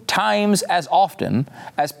 12 times as often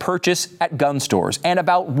as purchase at gun stores, and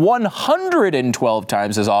about 112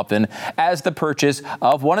 times as often as the purchase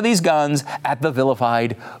of one of these guns at the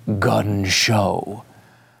vilified gun show.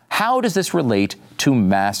 How does this relate to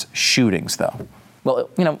mass shootings, though? Well,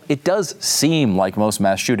 it does seem like most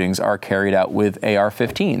mass shootings are carried out with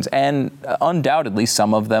AR-15s, and undoubtedly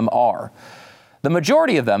some of them are. The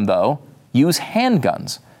majority of them, though, use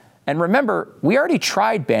handguns. And remember, we already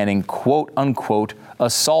tried banning quote-unquote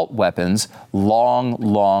assault weapons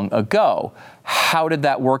long ago. How did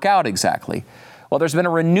that work out exactly? Well, there's been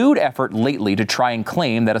a renewed effort lately to try and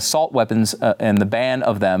claim that assault weapons and the ban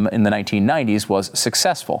of them in the 1990s was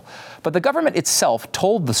successful. But the government itself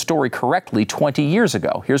told the story correctly 20 years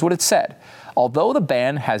ago. Here's what it said. Although the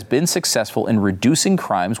ban has been successful in reducing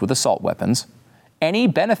crimes with assault weapons, any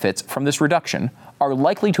benefits from this reduction are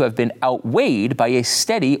likely to have been outweighed by a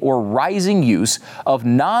steady or rising use of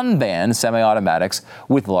non-banned semi-automatics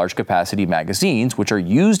with large capacity magazines, which are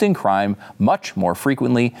used in crime much more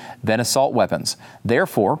frequently than assault weapons.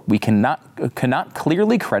 Therefore, we cannot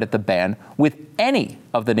clearly credit the ban with any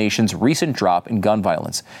of the nation's recent drop in gun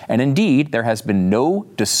violence. And indeed, there has been no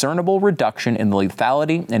discernible reduction in the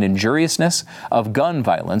lethality and injuriousness of gun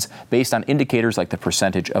violence based on indicators like the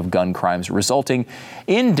percentage of gun crimes resulting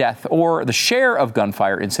in death or the share of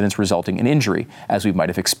gunfire incidents resulting in injury, as we might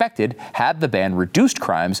have expected had the ban reduced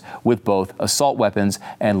crimes with both assault weapons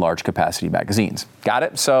and large capacity magazines. Got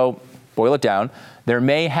it? So, boil it down. There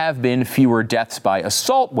may have been fewer deaths by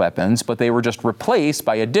assault weapons, but they were just replaced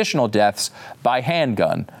by additional deaths by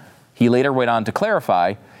handgun. He later went on to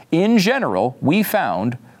clarify, in general, we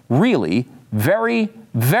found really very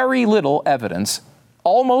little evidence,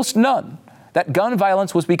 almost none, that gun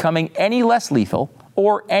violence was becoming any less lethal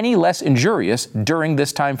or any less injurious during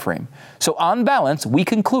this time frame. So on balance, we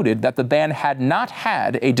concluded that the ban had not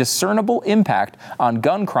had a discernible impact on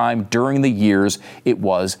gun crime during the years it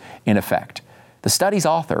was in effect. The study's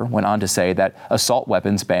author went on to say that the assault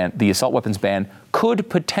weapons ban could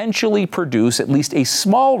potentially produce at least a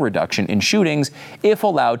small reduction in shootings if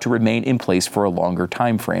allowed to remain in place for a longer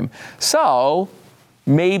time frame. So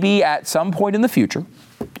maybe at some point in the future,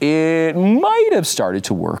 it might have started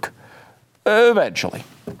to work. Eventually.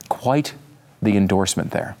 Quite the endorsement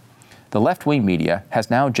there. The left-wing media has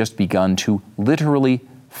now just begun to literally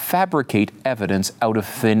fabricate evidence out of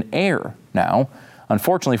thin air now.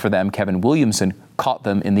 Unfortunately for them, Kevin Williamson caught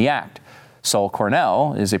them in the act. Saul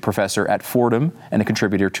Cornell is a professor at Fordham and a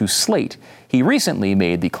contributor to Slate. He recently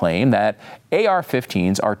made the claim that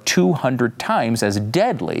AR-15s are 200 times as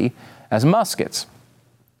deadly as muskets.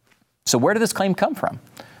 So where did this claim come from?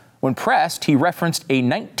 When pressed, he referenced a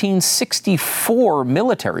 1964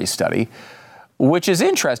 military study, which is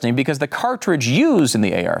interesting because the cartridge used in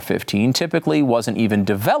the AR-15 typically wasn't even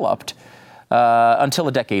developed until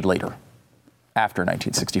a decade later, after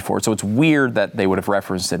 1964. So it's weird that they would have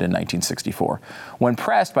referenced it in 1964. When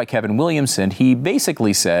pressed by Kevin Williamson, he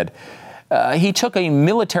basically said he took a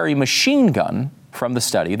military machine gun from the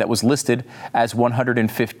study that was listed as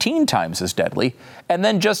 115 times as deadly, and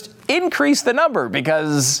then just increased the number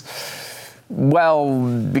because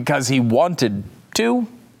he wanted to.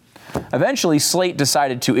 Eventually, Slate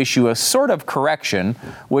decided to issue a sort of correction,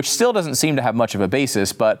 which still doesn't seem to have much of a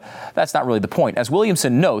basis, but that's not really the point. As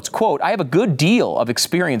Williamson notes, quote, I have a good deal of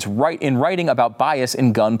experience in writing about bias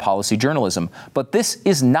in gun policy journalism, but this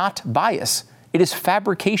is not bias. It is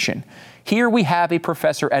fabrication. Here we have a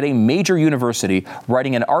professor at a major university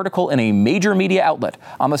writing an article in a major media outlet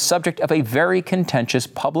on the subject of a very contentious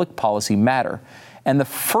public policy matter. And the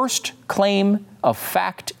first claim of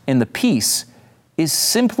fact in the piece is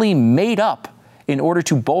simply made up in order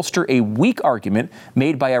to bolster a weak argument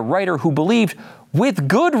made by a writer who believed, with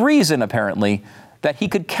good reason apparently, that he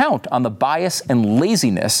could count on the bias and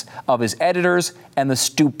laziness of his editors and the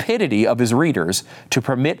stupidity of his readers to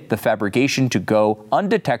permit the fabrication to go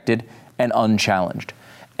undetected and unchallenged.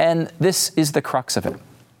 And this is the crux of it,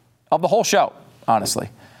 of the whole show, honestly.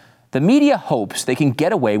 The media hopes they can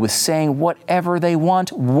get away with saying whatever they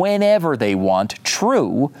want, whenever they want,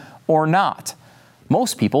 true or not.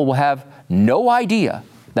 Most people will have no idea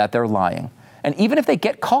that they're lying. And even if they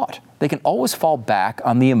get caught, they can always fall back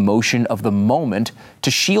on the emotion of the moment to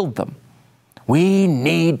shield them. We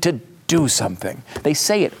need to do something. They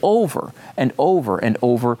say it over and over and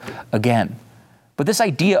over again. But this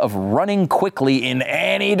idea of running quickly in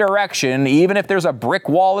any direction, even if there's a brick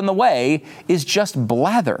wall in the way, is just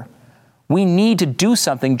blather. We need to do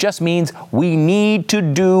something just means we need to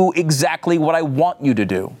do exactly what I want you to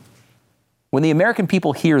do. When the American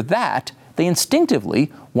people hear that, they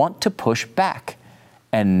instinctively want to push back.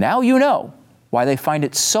 And now you know why they find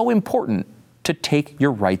it so important to take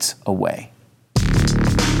your rights away.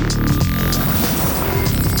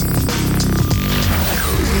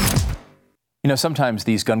 You know, sometimes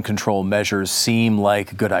these gun control measures seem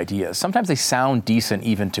like good ideas. Sometimes they sound decent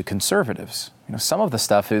even to conservatives. You know, some of the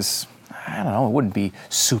stuff is, I don't know, it wouldn't be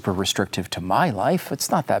super restrictive to my life.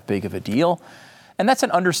 It's not that big of a deal. And that's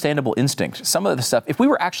an understandable instinct. Some of the stuff, if we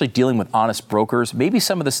were actually dealing with honest brokers, maybe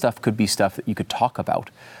some of the stuff could be stuff that you could talk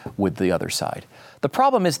about with the other side. The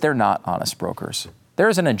problem is they're not honest brokers.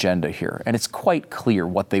 There's an agenda here, and it's quite clear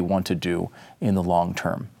what they want to do in the long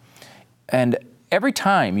term. And every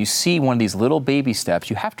time you see one of these little baby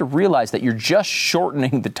steps, you have to realize that you're just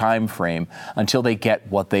shortening the time frame until they get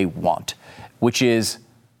what they want, which is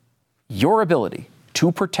your ability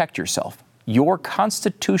to protect yourself. Your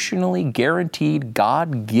constitutionally guaranteed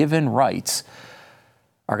God-given rights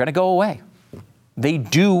are going to go away. They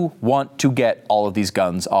do want to get all of these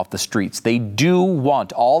guns off the streets. They do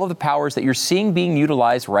want all of the powers that you're seeing being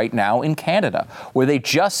utilized right now in Canada, where they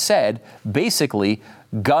just said, basically,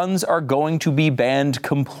 guns are going to be banned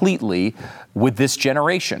completely with this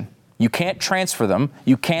generation. You can't transfer them,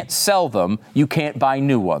 you can't sell them, you can't buy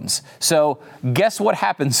new ones. So guess what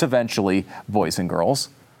happens eventually, boys and girls?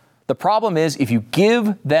 The problem is, if you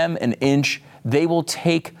give them an inch, they will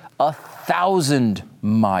take 1,000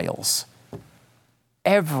 miles.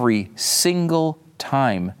 Every single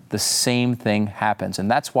time the same thing happens. And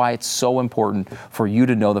that's why it's so important for you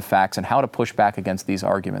to know the facts and how to push back against these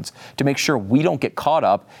arguments, to make sure we don't get caught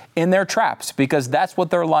up in their traps, because that's what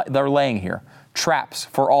they're laying here. Traps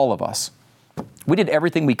for all of us. We did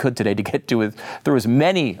everything we could today to get through as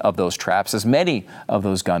many of those traps, as many of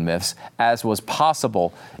those gun myths as was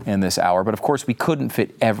possible in this hour. But of course, we couldn't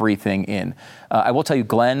fit everything in. I will tell you,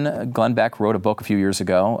 Glenn Beck wrote a book a few years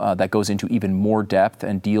ago that goes into even more depth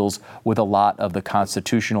and deals with a lot of the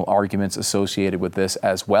constitutional arguments associated with this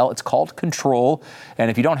as well. It's called Control. And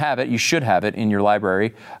if you don't have it, you should have it in your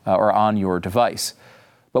library or on your device.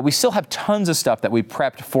 But we still have tons of stuff that we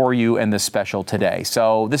prepped for you in this special today.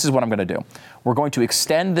 So this is what I'm going to do. We're going to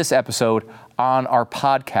extend this episode on our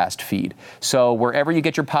podcast feed. So wherever you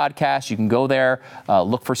get your podcast, you can go there,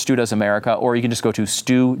 look for Stu Does America, or you can just go to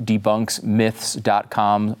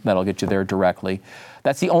studebunksmyths.com. That'll get you there directly.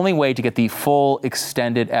 That's the only way to get the full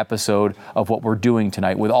extended episode of what we're doing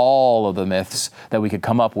tonight with all of the myths that we could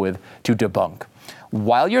come up with to debunk.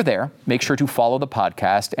 While you're there, make sure to follow the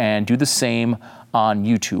podcast and do the same on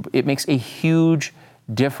YouTube. It makes a huge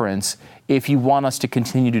difference if you want us to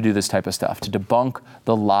continue to do this type of stuff, to debunk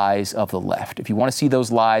the lies of the left. If you want to see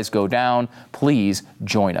those lies go down, please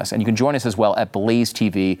join us. And you can join us as well at Blaze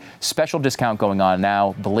TV. Special discount going on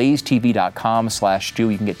now, blazetv.com/Stu.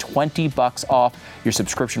 You can get $20 off your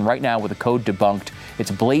subscription right now with the code DEBUNKED.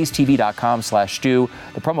 It's blazetv.com/Stu.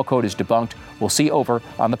 The promo code is DEBUNKED. We'll see you over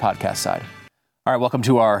on the podcast side. All right, welcome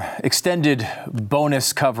to our extended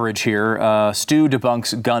bonus coverage here. Stu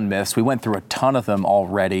debunks gun myths. We went through a ton of them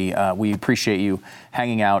already. We appreciate you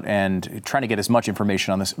hanging out and trying to get as much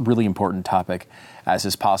information on this really important topic as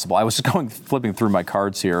is possible. I was just flipping through my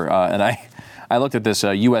cards here, and I looked at this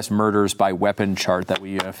U.S. murders by weapon chart that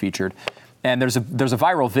we featured. And there's a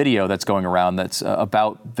viral video that's going around that's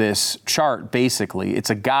about this chart. Basically, it's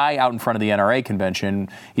a guy out in front of the NRA convention.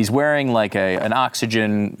 He's wearing like an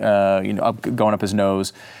oxygen, going up his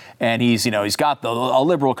nose, and he's got a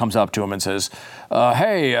liberal comes up to him and says,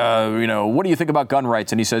 "Hey, what do you think about gun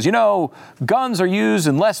rights?" And he says, "Guns are used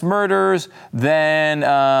in less murders than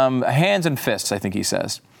hands and fists," I think he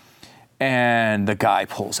says. And the guy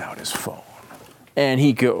pulls out his phone. And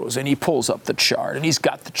he goes and he pulls up the chart, and he's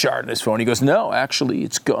got the chart on his phone. He goes, "No, actually,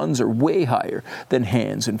 its guns are way higher than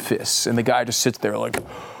hands and fists." And the guy just sits there like,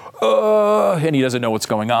 and he doesn't know what's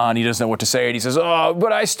going on. He doesn't know what to say. And he says,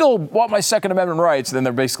 "But I still want my Second Amendment rights." And then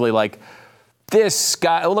they're basically like, this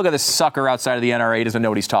guy, look at this sucker outside of the NRA. He doesn't know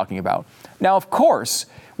what he's talking about. Now, of course,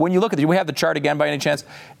 when you look at do we have the chart again by any chance?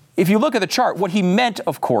 If you look at the chart, what he meant,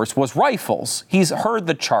 of course, was rifles. He's heard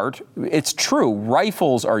the chart. It's true.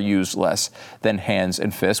 Rifles are used less than hands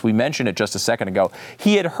and fists. We mentioned it just a second ago.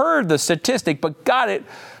 He had heard the statistic, but got it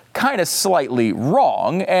kind of slightly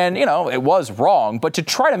wrong. And, it was wrong. But to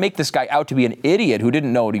try to make this guy out to be an idiot who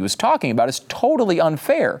didn't know what he was talking about is totally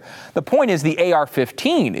unfair. The point is the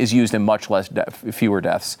AR-15 is used in much fewer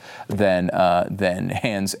deaths than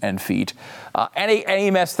hands and feet. And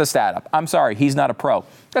he messed the stat up. I'm sorry, he's not a pro.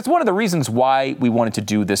 That's one of the reasons why we wanted to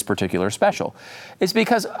do this particular special. It's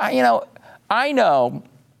because, I know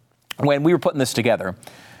when we were putting this together,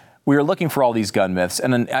 we were looking for all these gun myths,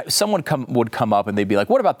 and then someone would come up and they'd be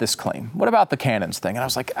like, "What about this claim? What about the cannons thing?" And I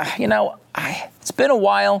was like, it's been a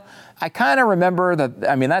while. I kind of remember that,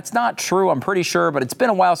 that's not true, I'm pretty sure, but it's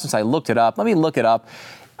been a while since I looked it up. Let me look it up.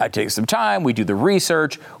 I take some time, we do the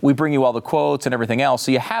research, we bring you all the quotes and everything else,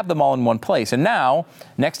 so you have them all in one place. And now,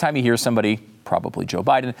 next time you hear somebody, probably Joe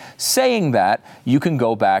Biden, saying that, you can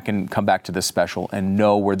go back and come back to this special and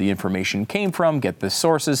know where the information came from, get the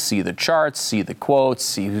sources, see the charts, see the quotes,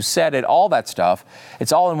 see who said it, all that stuff.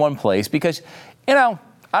 It's all in one place because, I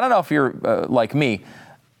don't know if you're like me,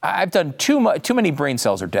 I've done too many brain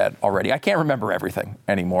cells are dead already. I can't remember everything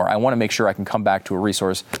anymore. I want to make sure I can come back to a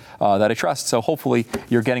resource that I trust. So hopefully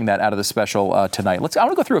you're getting that out of the special tonight. I want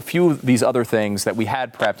to go through a few of these other things that we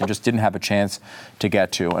had prepped and just didn't have a chance to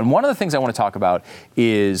get to. And one of the things I want to talk about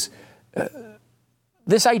is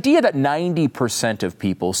this idea that 90% of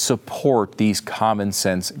people support these common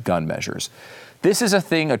sense gun measures. This is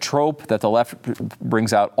a trope that the left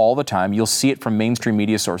brings out all the time. You'll see it from mainstream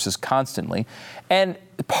media sources constantly. And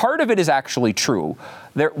part of it is actually true.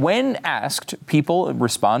 When asked, people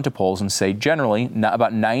respond to polls and say generally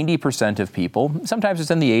about 90% of people, sometimes it's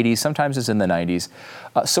in the 80s, sometimes it's in the 90s,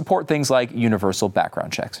 support things like universal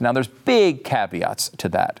background checks. Now, there's big caveats to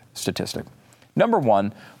that statistic. Number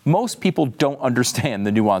one, most people don't understand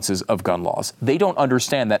the nuances of gun laws. They don't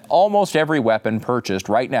understand that almost every weapon purchased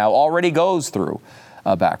right now already goes through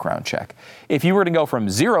a background check. If you were to go from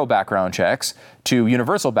 0 background checks to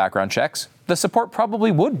universal background checks, the support probably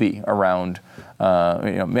would be around,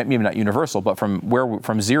 maybe not universal, but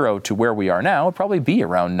from 0 to where we are now, it'd probably be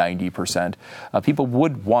around 90%. People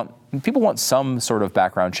want some sort of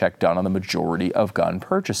background check done on the majority of gun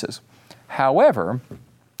purchases. However,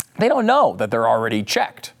 they don't know that they're already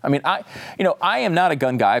checked. I am not a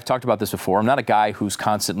gun guy. I've talked about this before. I'm not a guy who's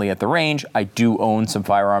constantly at the range. I do own some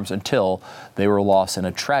firearms until they were lost in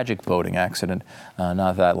a tragic boating accident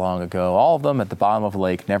not that long ago. All of them at the bottom of a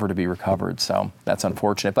lake, never to be recovered. So that's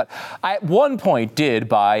unfortunate. But I at one point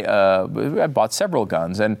did I bought several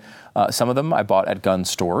guns, and some of them I bought at gun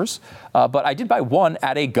stores, but I did buy one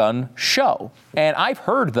at a gun show. And I've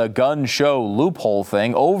heard the gun show loophole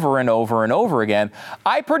thing over and over and over again.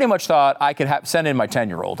 I pretty much thought I could send in my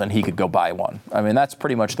 10-year-old and he could go buy one. That's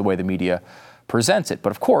pretty much the way the media presents it.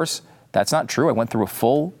 But of course, that's not true. I went through a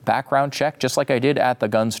full background check, just like I did at the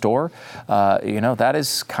gun store. That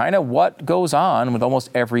is kind of what goes on with almost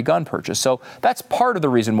every gun purchase. So that's part of the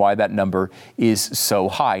reason why that number is so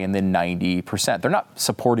high in the 90%. They're not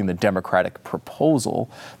supporting the Democratic proposal.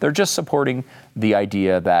 They're just supporting the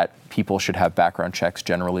idea that people should have background checks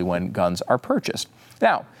generally when guns are purchased.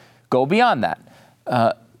 Now, go beyond that.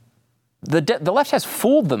 The left has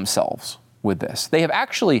fooled themselves with this. They have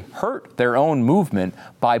actually hurt their own movement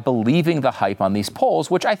by believing the hype on these polls,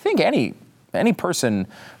 which I think any person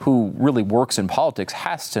who really works in politics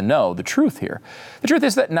has to know the truth here. The truth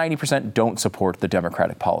is that 90% don't support the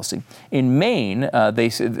Democratic policy. In Maine, they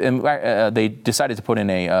decided to put in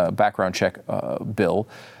a background check bill,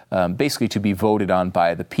 basically to be voted on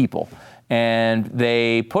by the people. And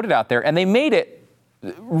they put it out there, and they made it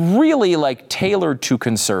really like tailored to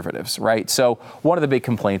conservatives, right? So one of the big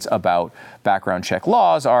complaints about background check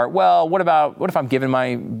laws are, well, what if I'm giving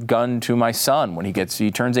my gun to my son when he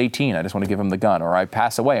turns 18? I just want to give him the gun, or I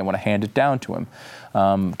pass away, I want to hand it down to him.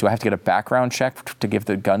 Do I have to get a background check to give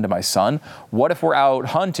the gun to my son? What if we're out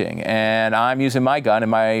hunting and I'm using my gun and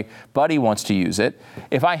my buddy wants to use it?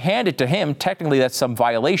 If I hand it to him, technically that's some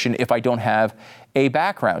violation if I don't have a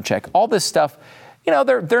background check. All this stuff, you know,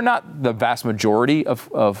 they're not the vast majority of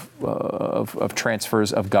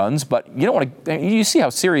transfers of guns, but you don't want to. You see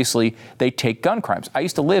how seriously they take gun crimes. I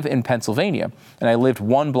used to live in Pennsylvania, and I lived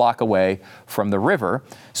 1 block away from the river.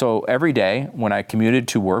 So every day when I commuted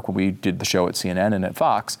to work, when we did the show at CNN and at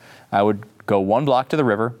Fox, I would go 1 block to the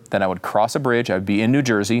river, then I would cross a bridge. I'd be in New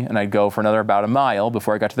Jersey, and I'd go for another about a mile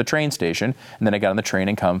before I got to the train station, and then I got on the train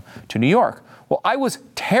and come to New York. Well, I was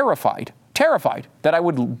terrified that I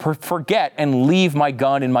would forget and leave my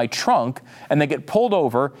gun in my trunk and then get pulled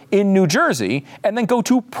over in New Jersey and then go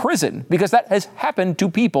to prison, because that has happened to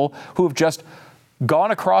people who have just gone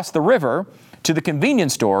across the river to the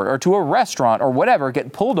convenience store or to a restaurant or whatever,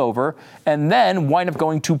 get pulled over, and then wind up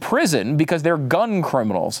going to prison because they're gun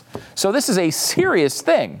criminals. So this is a serious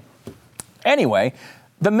thing. Anyway,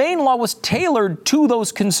 the Maine law was tailored to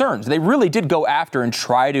those concerns. They really did go after and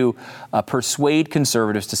try to persuade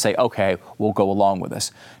conservatives to say, okay, we'll go along with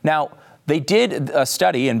this. Now, they did a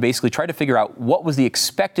study and basically tried to figure out what was the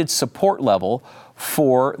expected support level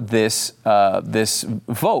for this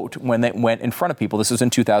vote when they went in front of people. This was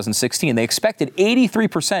in 2016. They expected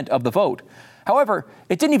 83% of the vote. However,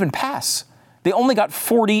 it didn't even pass. They only got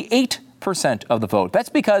 48% of the vote. That's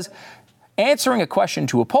because answering a question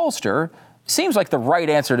to a pollster seems like the right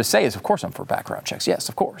answer to say is, of course, I'm for background checks. Yes,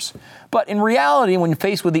 of course. But in reality, when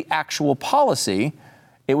faced with the actual policy,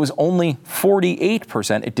 it was only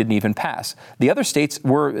 48%. It didn't even pass. The other states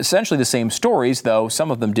were essentially the same stories, though some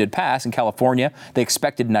of them did pass. In California, they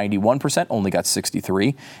expected 91%, only got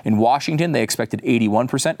 63. In Washington, they expected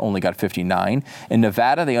 81%, only got 59. In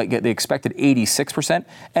Nevada, they expected 86%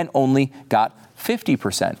 and only got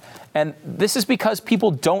 50%. And this is because people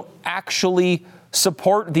don't actually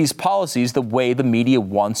support these policies the way the media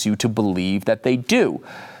wants you to believe that they do.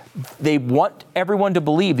 They want everyone to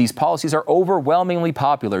believe these policies are overwhelmingly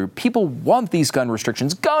popular. People want these gun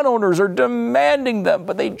restrictions. Gun owners are demanding them,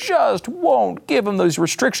 but they just won't give them those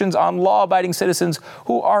restrictions on law-abiding citizens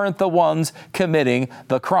who aren't the ones committing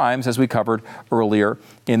the crimes, as we covered earlier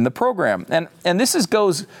in the program. And this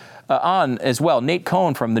goes on as well. Nate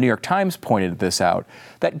Cohn from the New York Times pointed this out,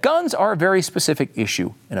 that guns are a very specific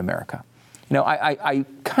issue in America. You know, I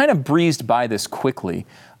kind of breezed by this quickly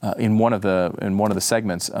in one of the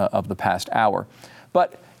segments of the past hour,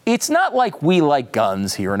 but it's not like we like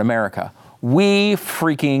guns here in America. We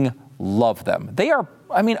freaking love them. They are,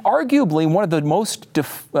 I mean, arguably one of the most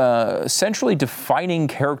centrally defining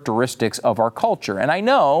characteristics of our culture. And I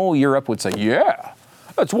know Europe would say, yeah,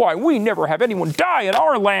 that's why we never have anyone die in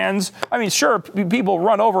our lands. I mean, sure, people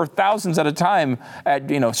run over thousands at a time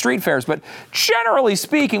at, street fairs, but generally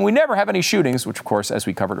speaking, we never have any shootings, which, of course, as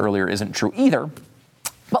we covered earlier, isn't true either.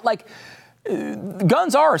 But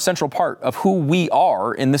guns are a central part of who we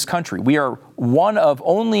are in this country. We are one of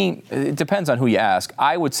only, it depends on who you ask,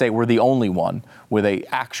 I would say we're the only one with an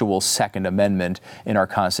actual Second Amendment in our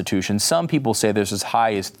Constitution. Some people say there's as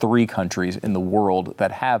high as 3 countries in the world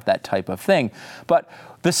that have that type of thing. But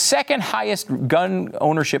the second highest gun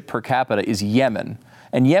ownership per capita is Yemen.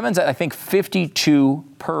 And Yemen's at, I think, 52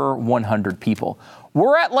 per 100 people.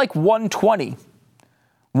 We're at 120,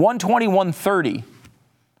 130.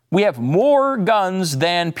 We have more guns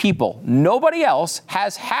than people. Nobody else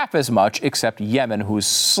has half as much except Yemen, who's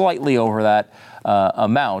slightly over that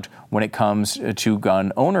amount when it comes to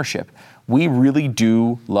gun ownership. We really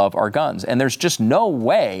do love our guns. And there's just no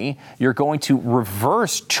way you're going to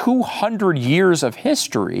reverse 200 years of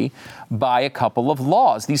history by a couple of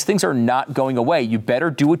laws. These things are not going away. You better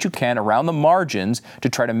do what you can around the margins to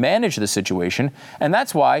try to manage the situation. And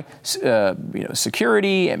that's why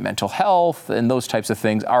security and mental health and those types of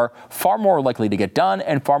things are far more likely to get done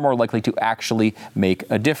and far more likely to actually make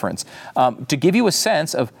a difference. To give you a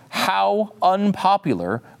sense of how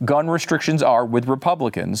unpopular gun restrictions are with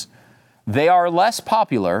Republicans, they are less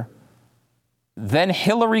popular than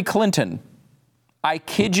Hillary Clinton. I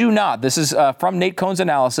kid you not. This is from Nate Cohn's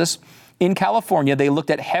analysis. In California, they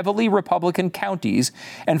looked at heavily Republican counties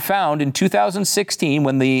and found in 2016,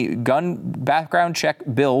 when the gun background check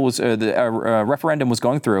bill was, the referendum was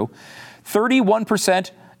going through,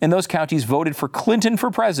 31% in those counties voted for Clinton for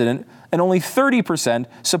president, and only 30%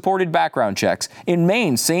 supported background checks. In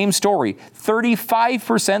Maine, same story.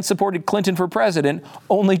 35% supported Clinton for president,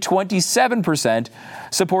 only 27%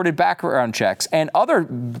 supported background checks. And other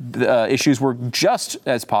issues were just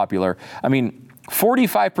as popular. I mean,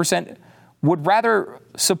 45% would rather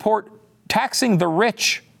support taxing the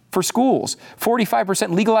rich for schools,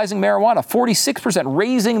 45% legalizing marijuana, 46%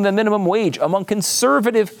 raising the minimum wage among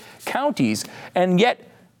conservative counties, and yet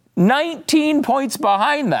 19 points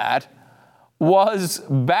behind that was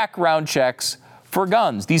background checks for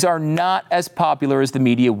guns. These are not as popular as the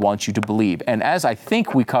media wants you to believe. And as I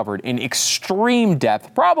think we covered in extreme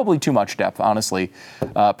depth, probably too much depth, honestly,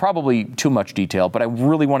 probably too much detail, but I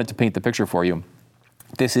really wanted to paint the picture for you.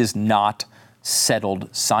 This is not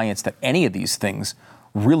settled science that any of these things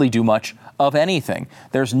really do much of anything.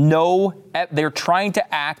 They're trying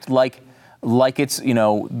to act like it's,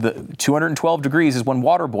 the 212 degrees is when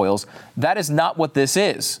water boils. That is not what this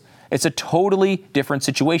is. It's a totally different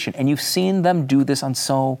situation. And you've seen them do this on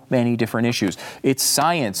so many different issues. It's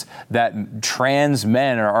science that trans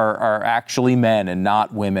men are actually men and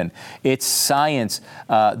not women. It's science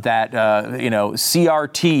that,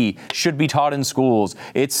 CRT should be taught in schools.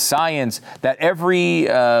 It's science that every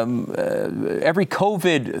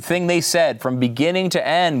COVID thing they said from beginning to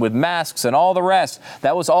end with masks and all the rest,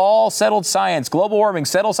 that was all settled science. Global warming,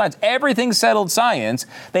 settled science. Everything settled science.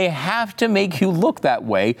 They have to make you look that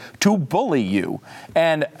way to bully you.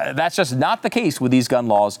 And that's just not the case with these gun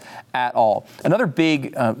laws at all. Another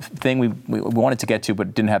big thing we wanted to get to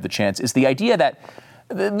but didn't have the chance is the idea that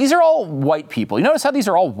these are all white people. You notice how these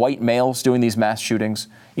are all white males doing these mass shootings?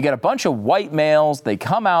 You got a bunch of white males. They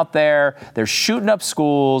come out there. They're shooting up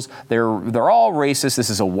schools. They're all racist.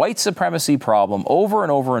 This is a white supremacy problem. Over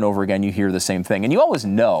and over and over again, you hear the same thing. And you always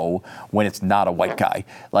know when it's not a white guy,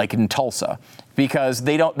 like in Tulsa, because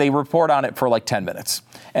they report on it for like 10 minutes.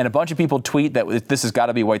 And a bunch of people tweet that this has got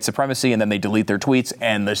to be white supremacy, and then they delete their tweets,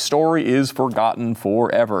 and the story is forgotten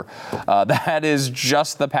forever. That is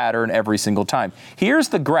just the pattern every single time. Here's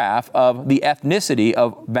the graph of the ethnicity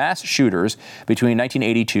of mass shooters between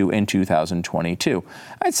 1982 and 2022.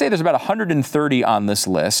 I'd say there's about 130 on this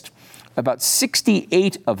list. About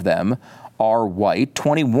 68 of them are white,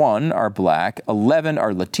 21 are black, 11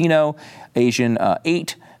 are Latino, Asian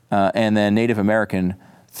 8, and then Native American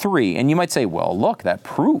 3. And you might say, well, look, that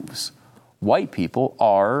proves white people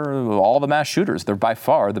are all the mass shooters. They're by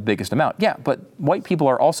far the biggest amount. Yeah, but white people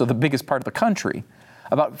are also the biggest part of the country.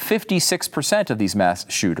 About 56% of these mass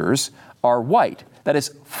shooters are white. That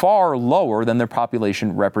is far lower than their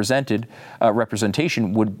population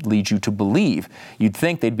representation would lead you to believe. You'd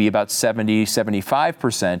think they'd be about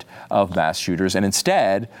 75% of mass shooters, and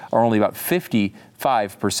instead are only about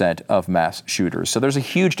 55% of mass shooters. So there's a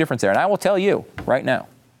huge difference there. And I will tell you right now,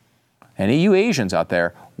 any of you Asians out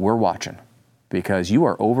there, we're watching, because you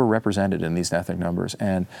are overrepresented in these ethnic numbers.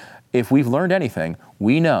 And if we've learned anything,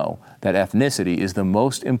 we know that ethnicity is the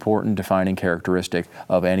most important defining characteristic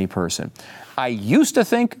of any person. I used to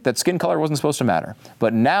think that skin color wasn't supposed to matter,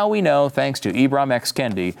 but now we know, thanks to Ibram X.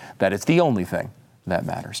 Kendi, that it's the only thing that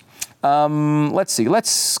matters. Let's see.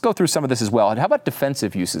 Let's go through some of this as well. How about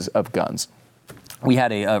defensive uses of guns? We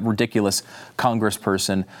had a ridiculous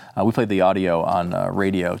congressperson, we played the audio on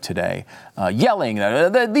radio today, yelling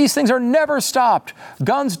that these things are never stopped.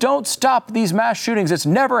 Guns don't stop these mass shootings. It's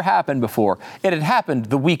never happened before. It had happened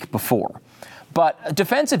the week before. But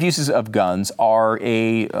defensive uses of guns are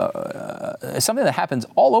something that happens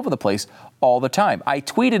all over the place all the time. I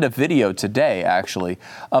tweeted a video today, actually,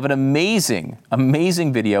 of an amazing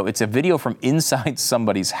video. It's a video from inside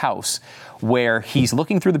somebody's house where he's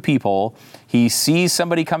looking through the peephole. He sees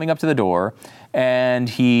somebody coming up to the door, and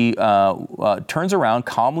he turns around,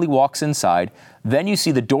 calmly walks inside. Then you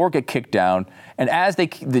see the door get kicked down, and as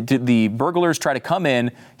the burglars try to come in,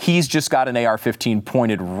 he's just got an AR-15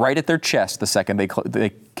 pointed right at their chest the second they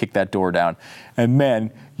kick that door down. And man,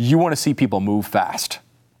 you want to see people move fast.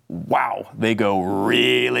 Wow, they go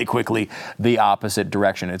really quickly the opposite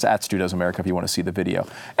direction. It's at Stu Does America if you want to see the video.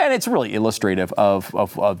 And it's really illustrative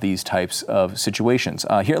of these types of situations.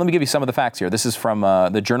 Here, let me give you some of the facts here. This is from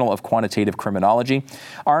the Journal of Quantitative Criminology.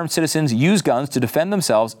 Armed citizens use guns to defend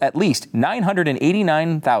themselves at least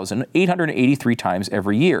 989,883 times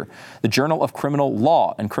every year. The Journal of Criminal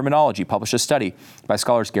Law and Criminology published a study by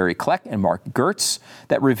scholars Gary Kleck and Mark Gertz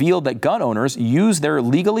that revealed that gun owners use their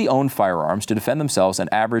legally owned firearms to defend themselves an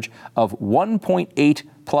average of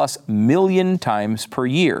 1.8+ million times per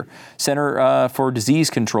year. Center for Disease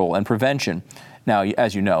Control and Prevention. Now,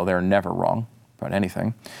 as you know, they're never wrong about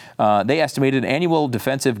anything. They estimated annual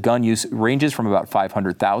defensive gun use ranges from about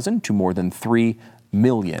 500,000 to more than 3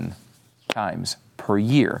 million times per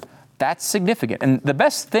year. That's significant. And the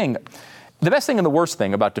best thing and the worst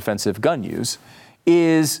thing about defensive gun use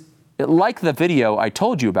is, like the video I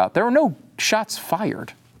told you about, there were no shots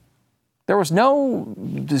fired. There was no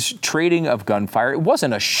trading of gunfire. It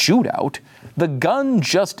wasn't a shootout. The gun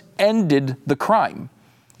just ended the crime.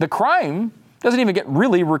 The crime doesn't even get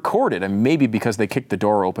really recorded. And maybe because they kicked the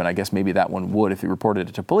door open, I guess maybe that one would if he reported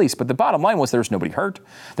it to police. But the bottom line was there was nobody hurt.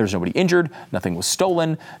 There was nobody injured. Nothing was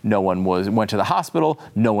stolen. No one went to the hospital.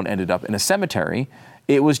 No one ended up in a cemetery.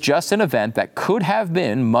 It was just an event that could have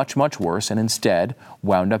been much, much worse and instead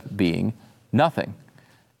wound up being nothing.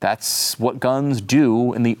 That's what guns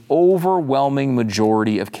do in the overwhelming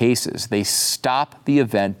majority of cases. They stop the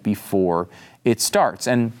event before it starts.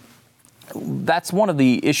 And that's one of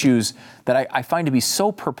the issues that I find to be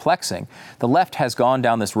so perplexing. The left has gone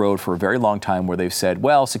down this road for a very long time where they've said,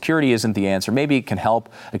 well, security isn't the answer. Maybe it can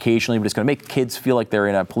help occasionally, but it's going to make kids feel like they're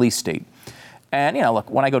in a police state. And, look,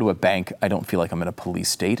 when I go to a bank, I don't feel like I'm in a police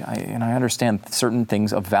state. And I understand certain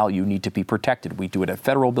things of value need to be protected. We do it at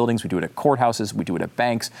federal buildings. We do it at courthouses. We do it at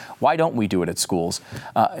banks. Why don't we do it at schools?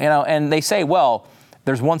 And they say, well,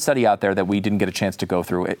 there's one study out there that we didn't get a chance to go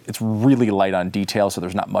through. It's really light on detail, so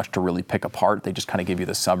there's not much to really pick apart. They just kind of give you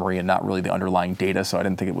the summary and not really the underlying data, so I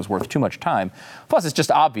didn't think it was worth too much time. Plus, it's just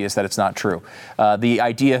obvious that it's not true. The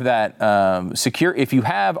idea that if you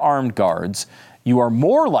have armed guards, you are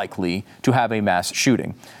more likely to have a mass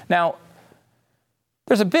shooting. Now,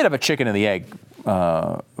 there's a bit of a chicken and the egg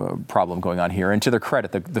problem going on here. And to their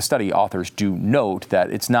credit, the study authors do note that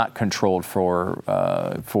it's not controlled for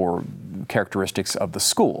characteristics of the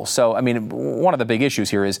school. So, one of the big issues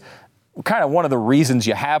here is kind of one of the reasons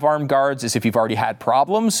you have armed guards is if you've already had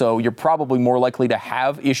problems. So you're probably more likely to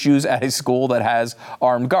have issues at a school that has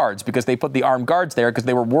armed guards because they put the armed guards there because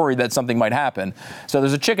they were worried that something might happen. So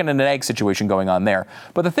there's a chicken and an egg situation going on there.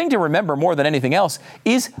 But the thing to remember more than anything else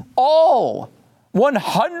is all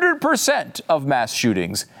 100% of mass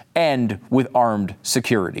shootings end with armed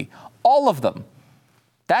security. All of them.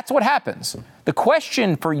 That's what happens. The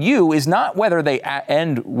question for you is not whether they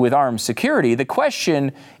end with armed security. The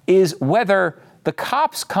question is whether the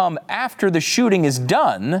cops come after the shooting is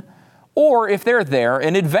done or if they're there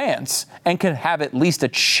in advance and can have at least a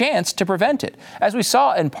chance to prevent it. As we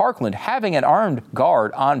saw in Parkland, having an armed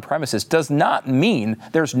guard on premises does not mean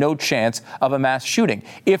there's no chance of a mass shooting.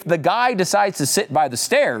 If the guy decides to sit by the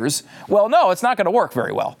stairs, well, no, it's not going to work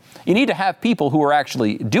very well. You need to have people who are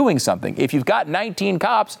actually doing something. If you've got 19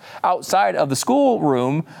 cops outside of the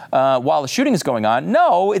schoolroom while the shooting is going on,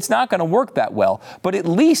 no, it's not going to work that well. But at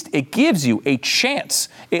least it gives you a chance.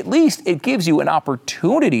 At least it gives you an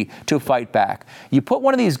opportunity to fight back. You put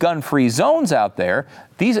one of these gun-free zones out there,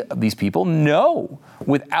 these people know,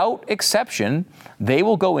 without exception, they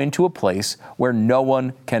will go into a place where no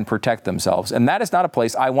one can protect themselves. And that is not a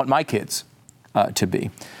place I want my kids to be.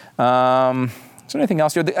 Is there anything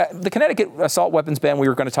else here? The Connecticut assault weapons ban we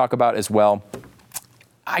were going to talk about as well.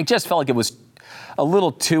 I just felt like it was a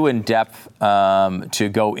little too in-depth to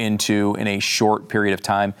go into in a short period of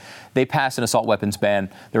time. They passed an assault weapons ban.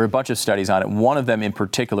 There were a bunch of studies on it. One of them in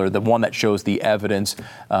particular, the one that shows the evidence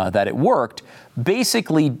that it worked,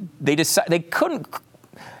 basically they couldn't,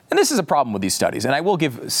 and this is a problem with these studies, and I will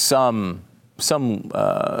give some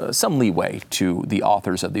leeway to the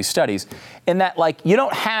authors of these studies in that, you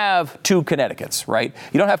don't have two Connecticut's, right?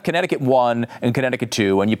 You don't have Connecticut 1 and Connecticut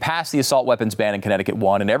 2, and you pass the assault weapons ban in Connecticut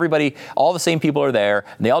 1, and everybody, all the same people are there,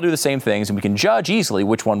 and they all do the same things, and we can judge easily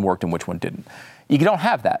which one worked and which one didn't. You don't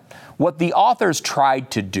have that. What the authors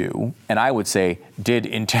tried to do, and I would say did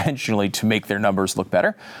intentionally to make their numbers look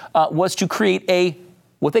better, was to create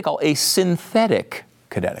what they call a synthetic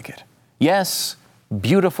Connecticut. Yes,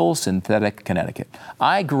 beautiful synthetic Connecticut.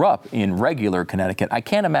 I grew up in regular Connecticut. I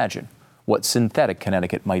can't imagine what synthetic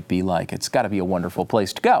Connecticut might be like. It's got to be a wonderful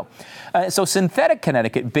place to go. So synthetic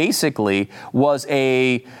Connecticut basically was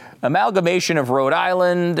a amalgamation of Rhode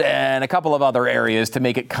Island and a couple of other areas to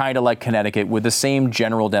make it kind of like Connecticut with the same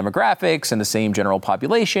general demographics and the same general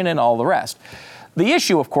population and all the rest. The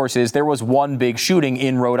issue, of course, is there was one big shooting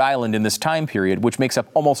in Rhode Island in this time period, which makes up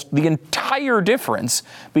almost the entire difference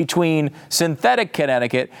between synthetic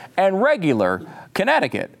Connecticut and regular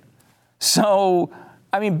Connecticut. So,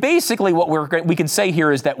 basically what we can say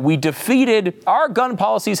here is that our gun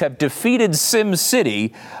policies have defeated Sim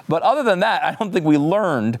City, but other than that, I don't think we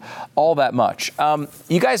learned all that much.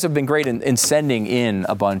 You guys have been great in sending in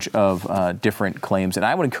a bunch of different claims, and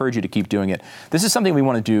I would encourage you to keep doing it. This is something we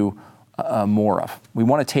want to do more of. We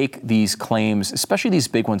want to take these claims, especially these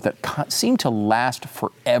big ones that seem to last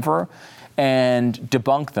forever, and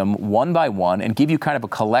debunk them one by one and give you kind of a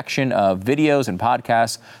collection of videos and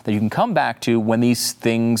podcasts that you can come back to when these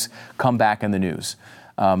things come back in the news.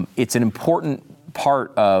 It's an important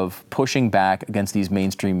part of pushing back against these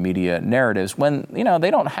mainstream media narratives when, they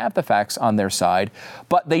don't have the facts on their side,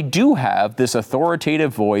 but they do have this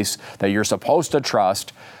authoritative voice that you're supposed to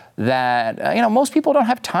trust that, most people don't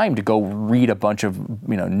have time to go read a bunch of,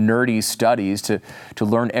 nerdy studies to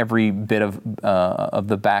learn every bit of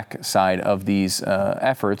the backside of these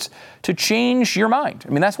efforts to change your mind.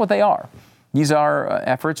 I mean, that's what they are. These are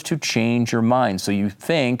efforts to change your mind. So you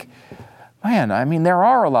think, man, there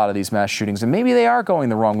are a lot of these mass shootings and maybe they are going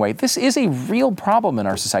the wrong way. This is a real problem in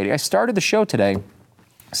our society. I started the show today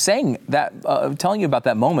saying that, telling you about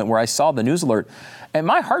that moment where I saw the news alert and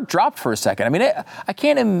my heart dropped for a second. I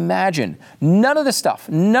can't imagine none of the stuff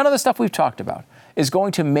we've talked about is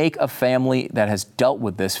going to make a family that has dealt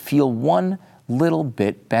with this feel one little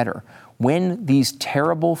bit better. When these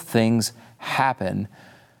terrible things happen,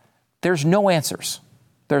 there's no answers.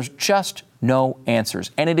 There's just no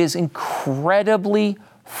answers. And it is incredibly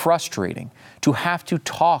frustrating to have to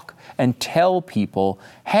talk and tell people,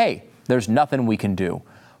 hey, there's nothing we can do.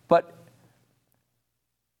 But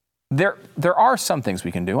there are some things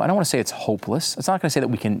we can do. I don't want to say it's hopeless. It's not going to say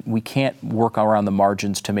that we can't work around the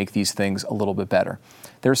margins to make these things a little bit better.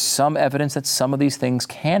 There's some evidence that some of these things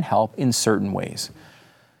can help in certain ways.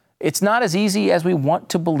 It's not as easy as we want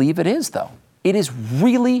to believe it is, though. It is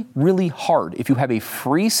really, really hard if you have a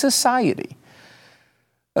free society,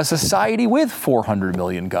 a society with 400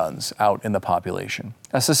 million guns out in the population,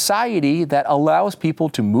 a society that allows people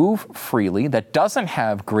to move freely, that doesn't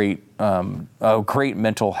have a great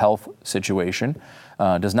mental health situation,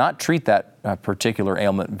 does not treat that particular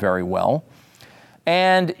ailment very well,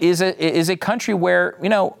 and is a country where,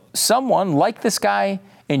 someone like this guy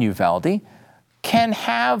in Uvalde can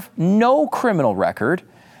have no criminal record.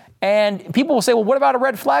 And people will say, well, what about a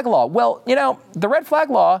red flag law? Well, the red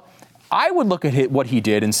flag law, I would look at what he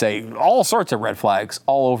did and say all sorts of red flags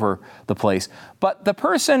all over the place. But the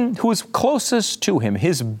person who was closest to him,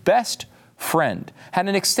 his best friend, had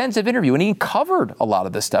an extensive interview and he covered a lot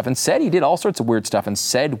of this stuff and said he did all sorts of weird stuff and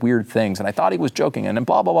said weird things. And I thought he was joking and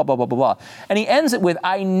blah, blah, blah, blah, blah, blah, blah. And he ends it with,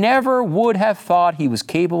 I never would have thought he was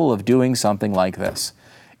capable of doing something like this.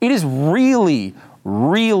 It is really,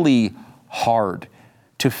 really hard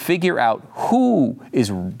to figure out who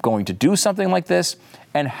is going to do something like this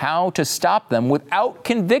and how to stop them without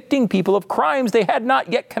convicting people of crimes they had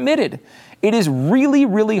not yet committed. It is really,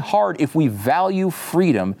 really hard if we value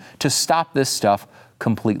freedom to stop this stuff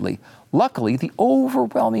completely. Luckily, the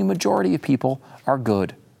overwhelming majority of people are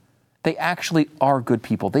good. They actually are good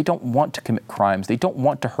people. They don't want to commit crimes. They don't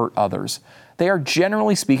want to hurt others. They are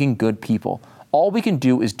generally speaking good people. All we can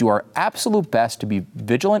do is do our absolute best to be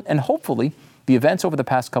vigilant, and hopefully the events over the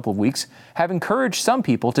past couple of weeks have encouraged some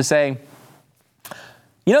people to say,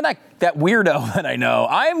 that weirdo that I know,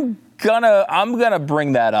 I'm gonna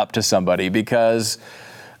bring that up to somebody because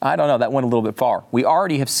I don't know, that went a little bit far. We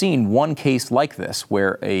already have seen one case like this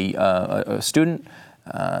where a student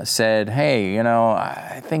said, hey,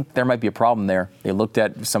 I think there might be a problem there. They looked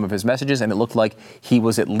at some of his messages and it looked like he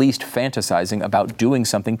was at least fantasizing about doing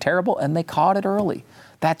something terrible, and they caught it early.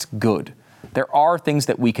 That's good. There are things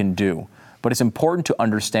that we can do. But it's important to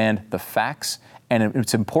understand the facts, and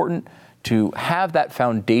it's important to have that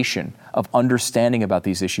foundation of understanding about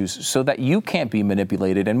these issues so that you can't be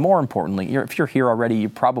manipulated. And more importantly, if you're here already, you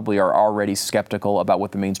probably are already skeptical about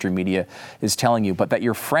what the mainstream media is telling you, but that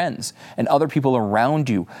your friends and other people around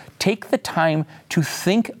you take the time to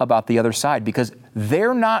think about the other side because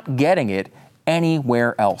they're not getting it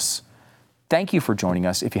anywhere else. Thank you for joining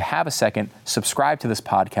us. If you have a second, subscribe to this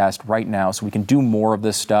podcast right now so we can do more of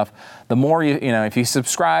this stuff. The more if you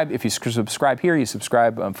subscribe here, you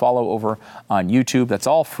subscribe and follow over on YouTube. That's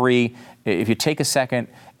all free. If you take a second,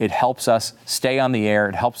 it helps us stay on the air.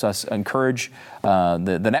 It helps us encourage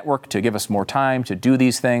the network to give us more time to do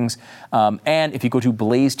these things. And if you go to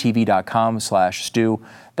blazetv.com/Stu,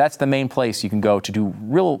 that's the main place you can go to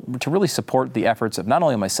really support the efforts of not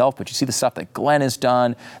only myself, but you see the stuff that Glenn has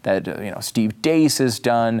done, that Steve Deace has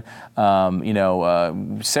done.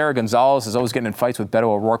 Sarah Gonzalez is always getting in fights with Beto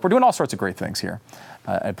O'Rourke. We're doing all sorts of great things here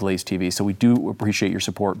at Blaze TV. So we do appreciate your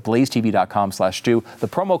support. blazetv.com/Stu. The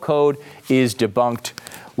promo code is debunked.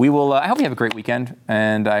 We will. I hope you have a great weekend,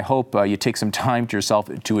 and I hope you take some time to yourself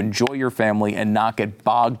to enjoy your family and not get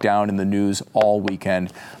bogged down in the news all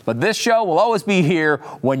weekend. But this show will always be here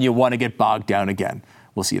when you want to get bogged down again.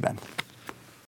 We'll see you then.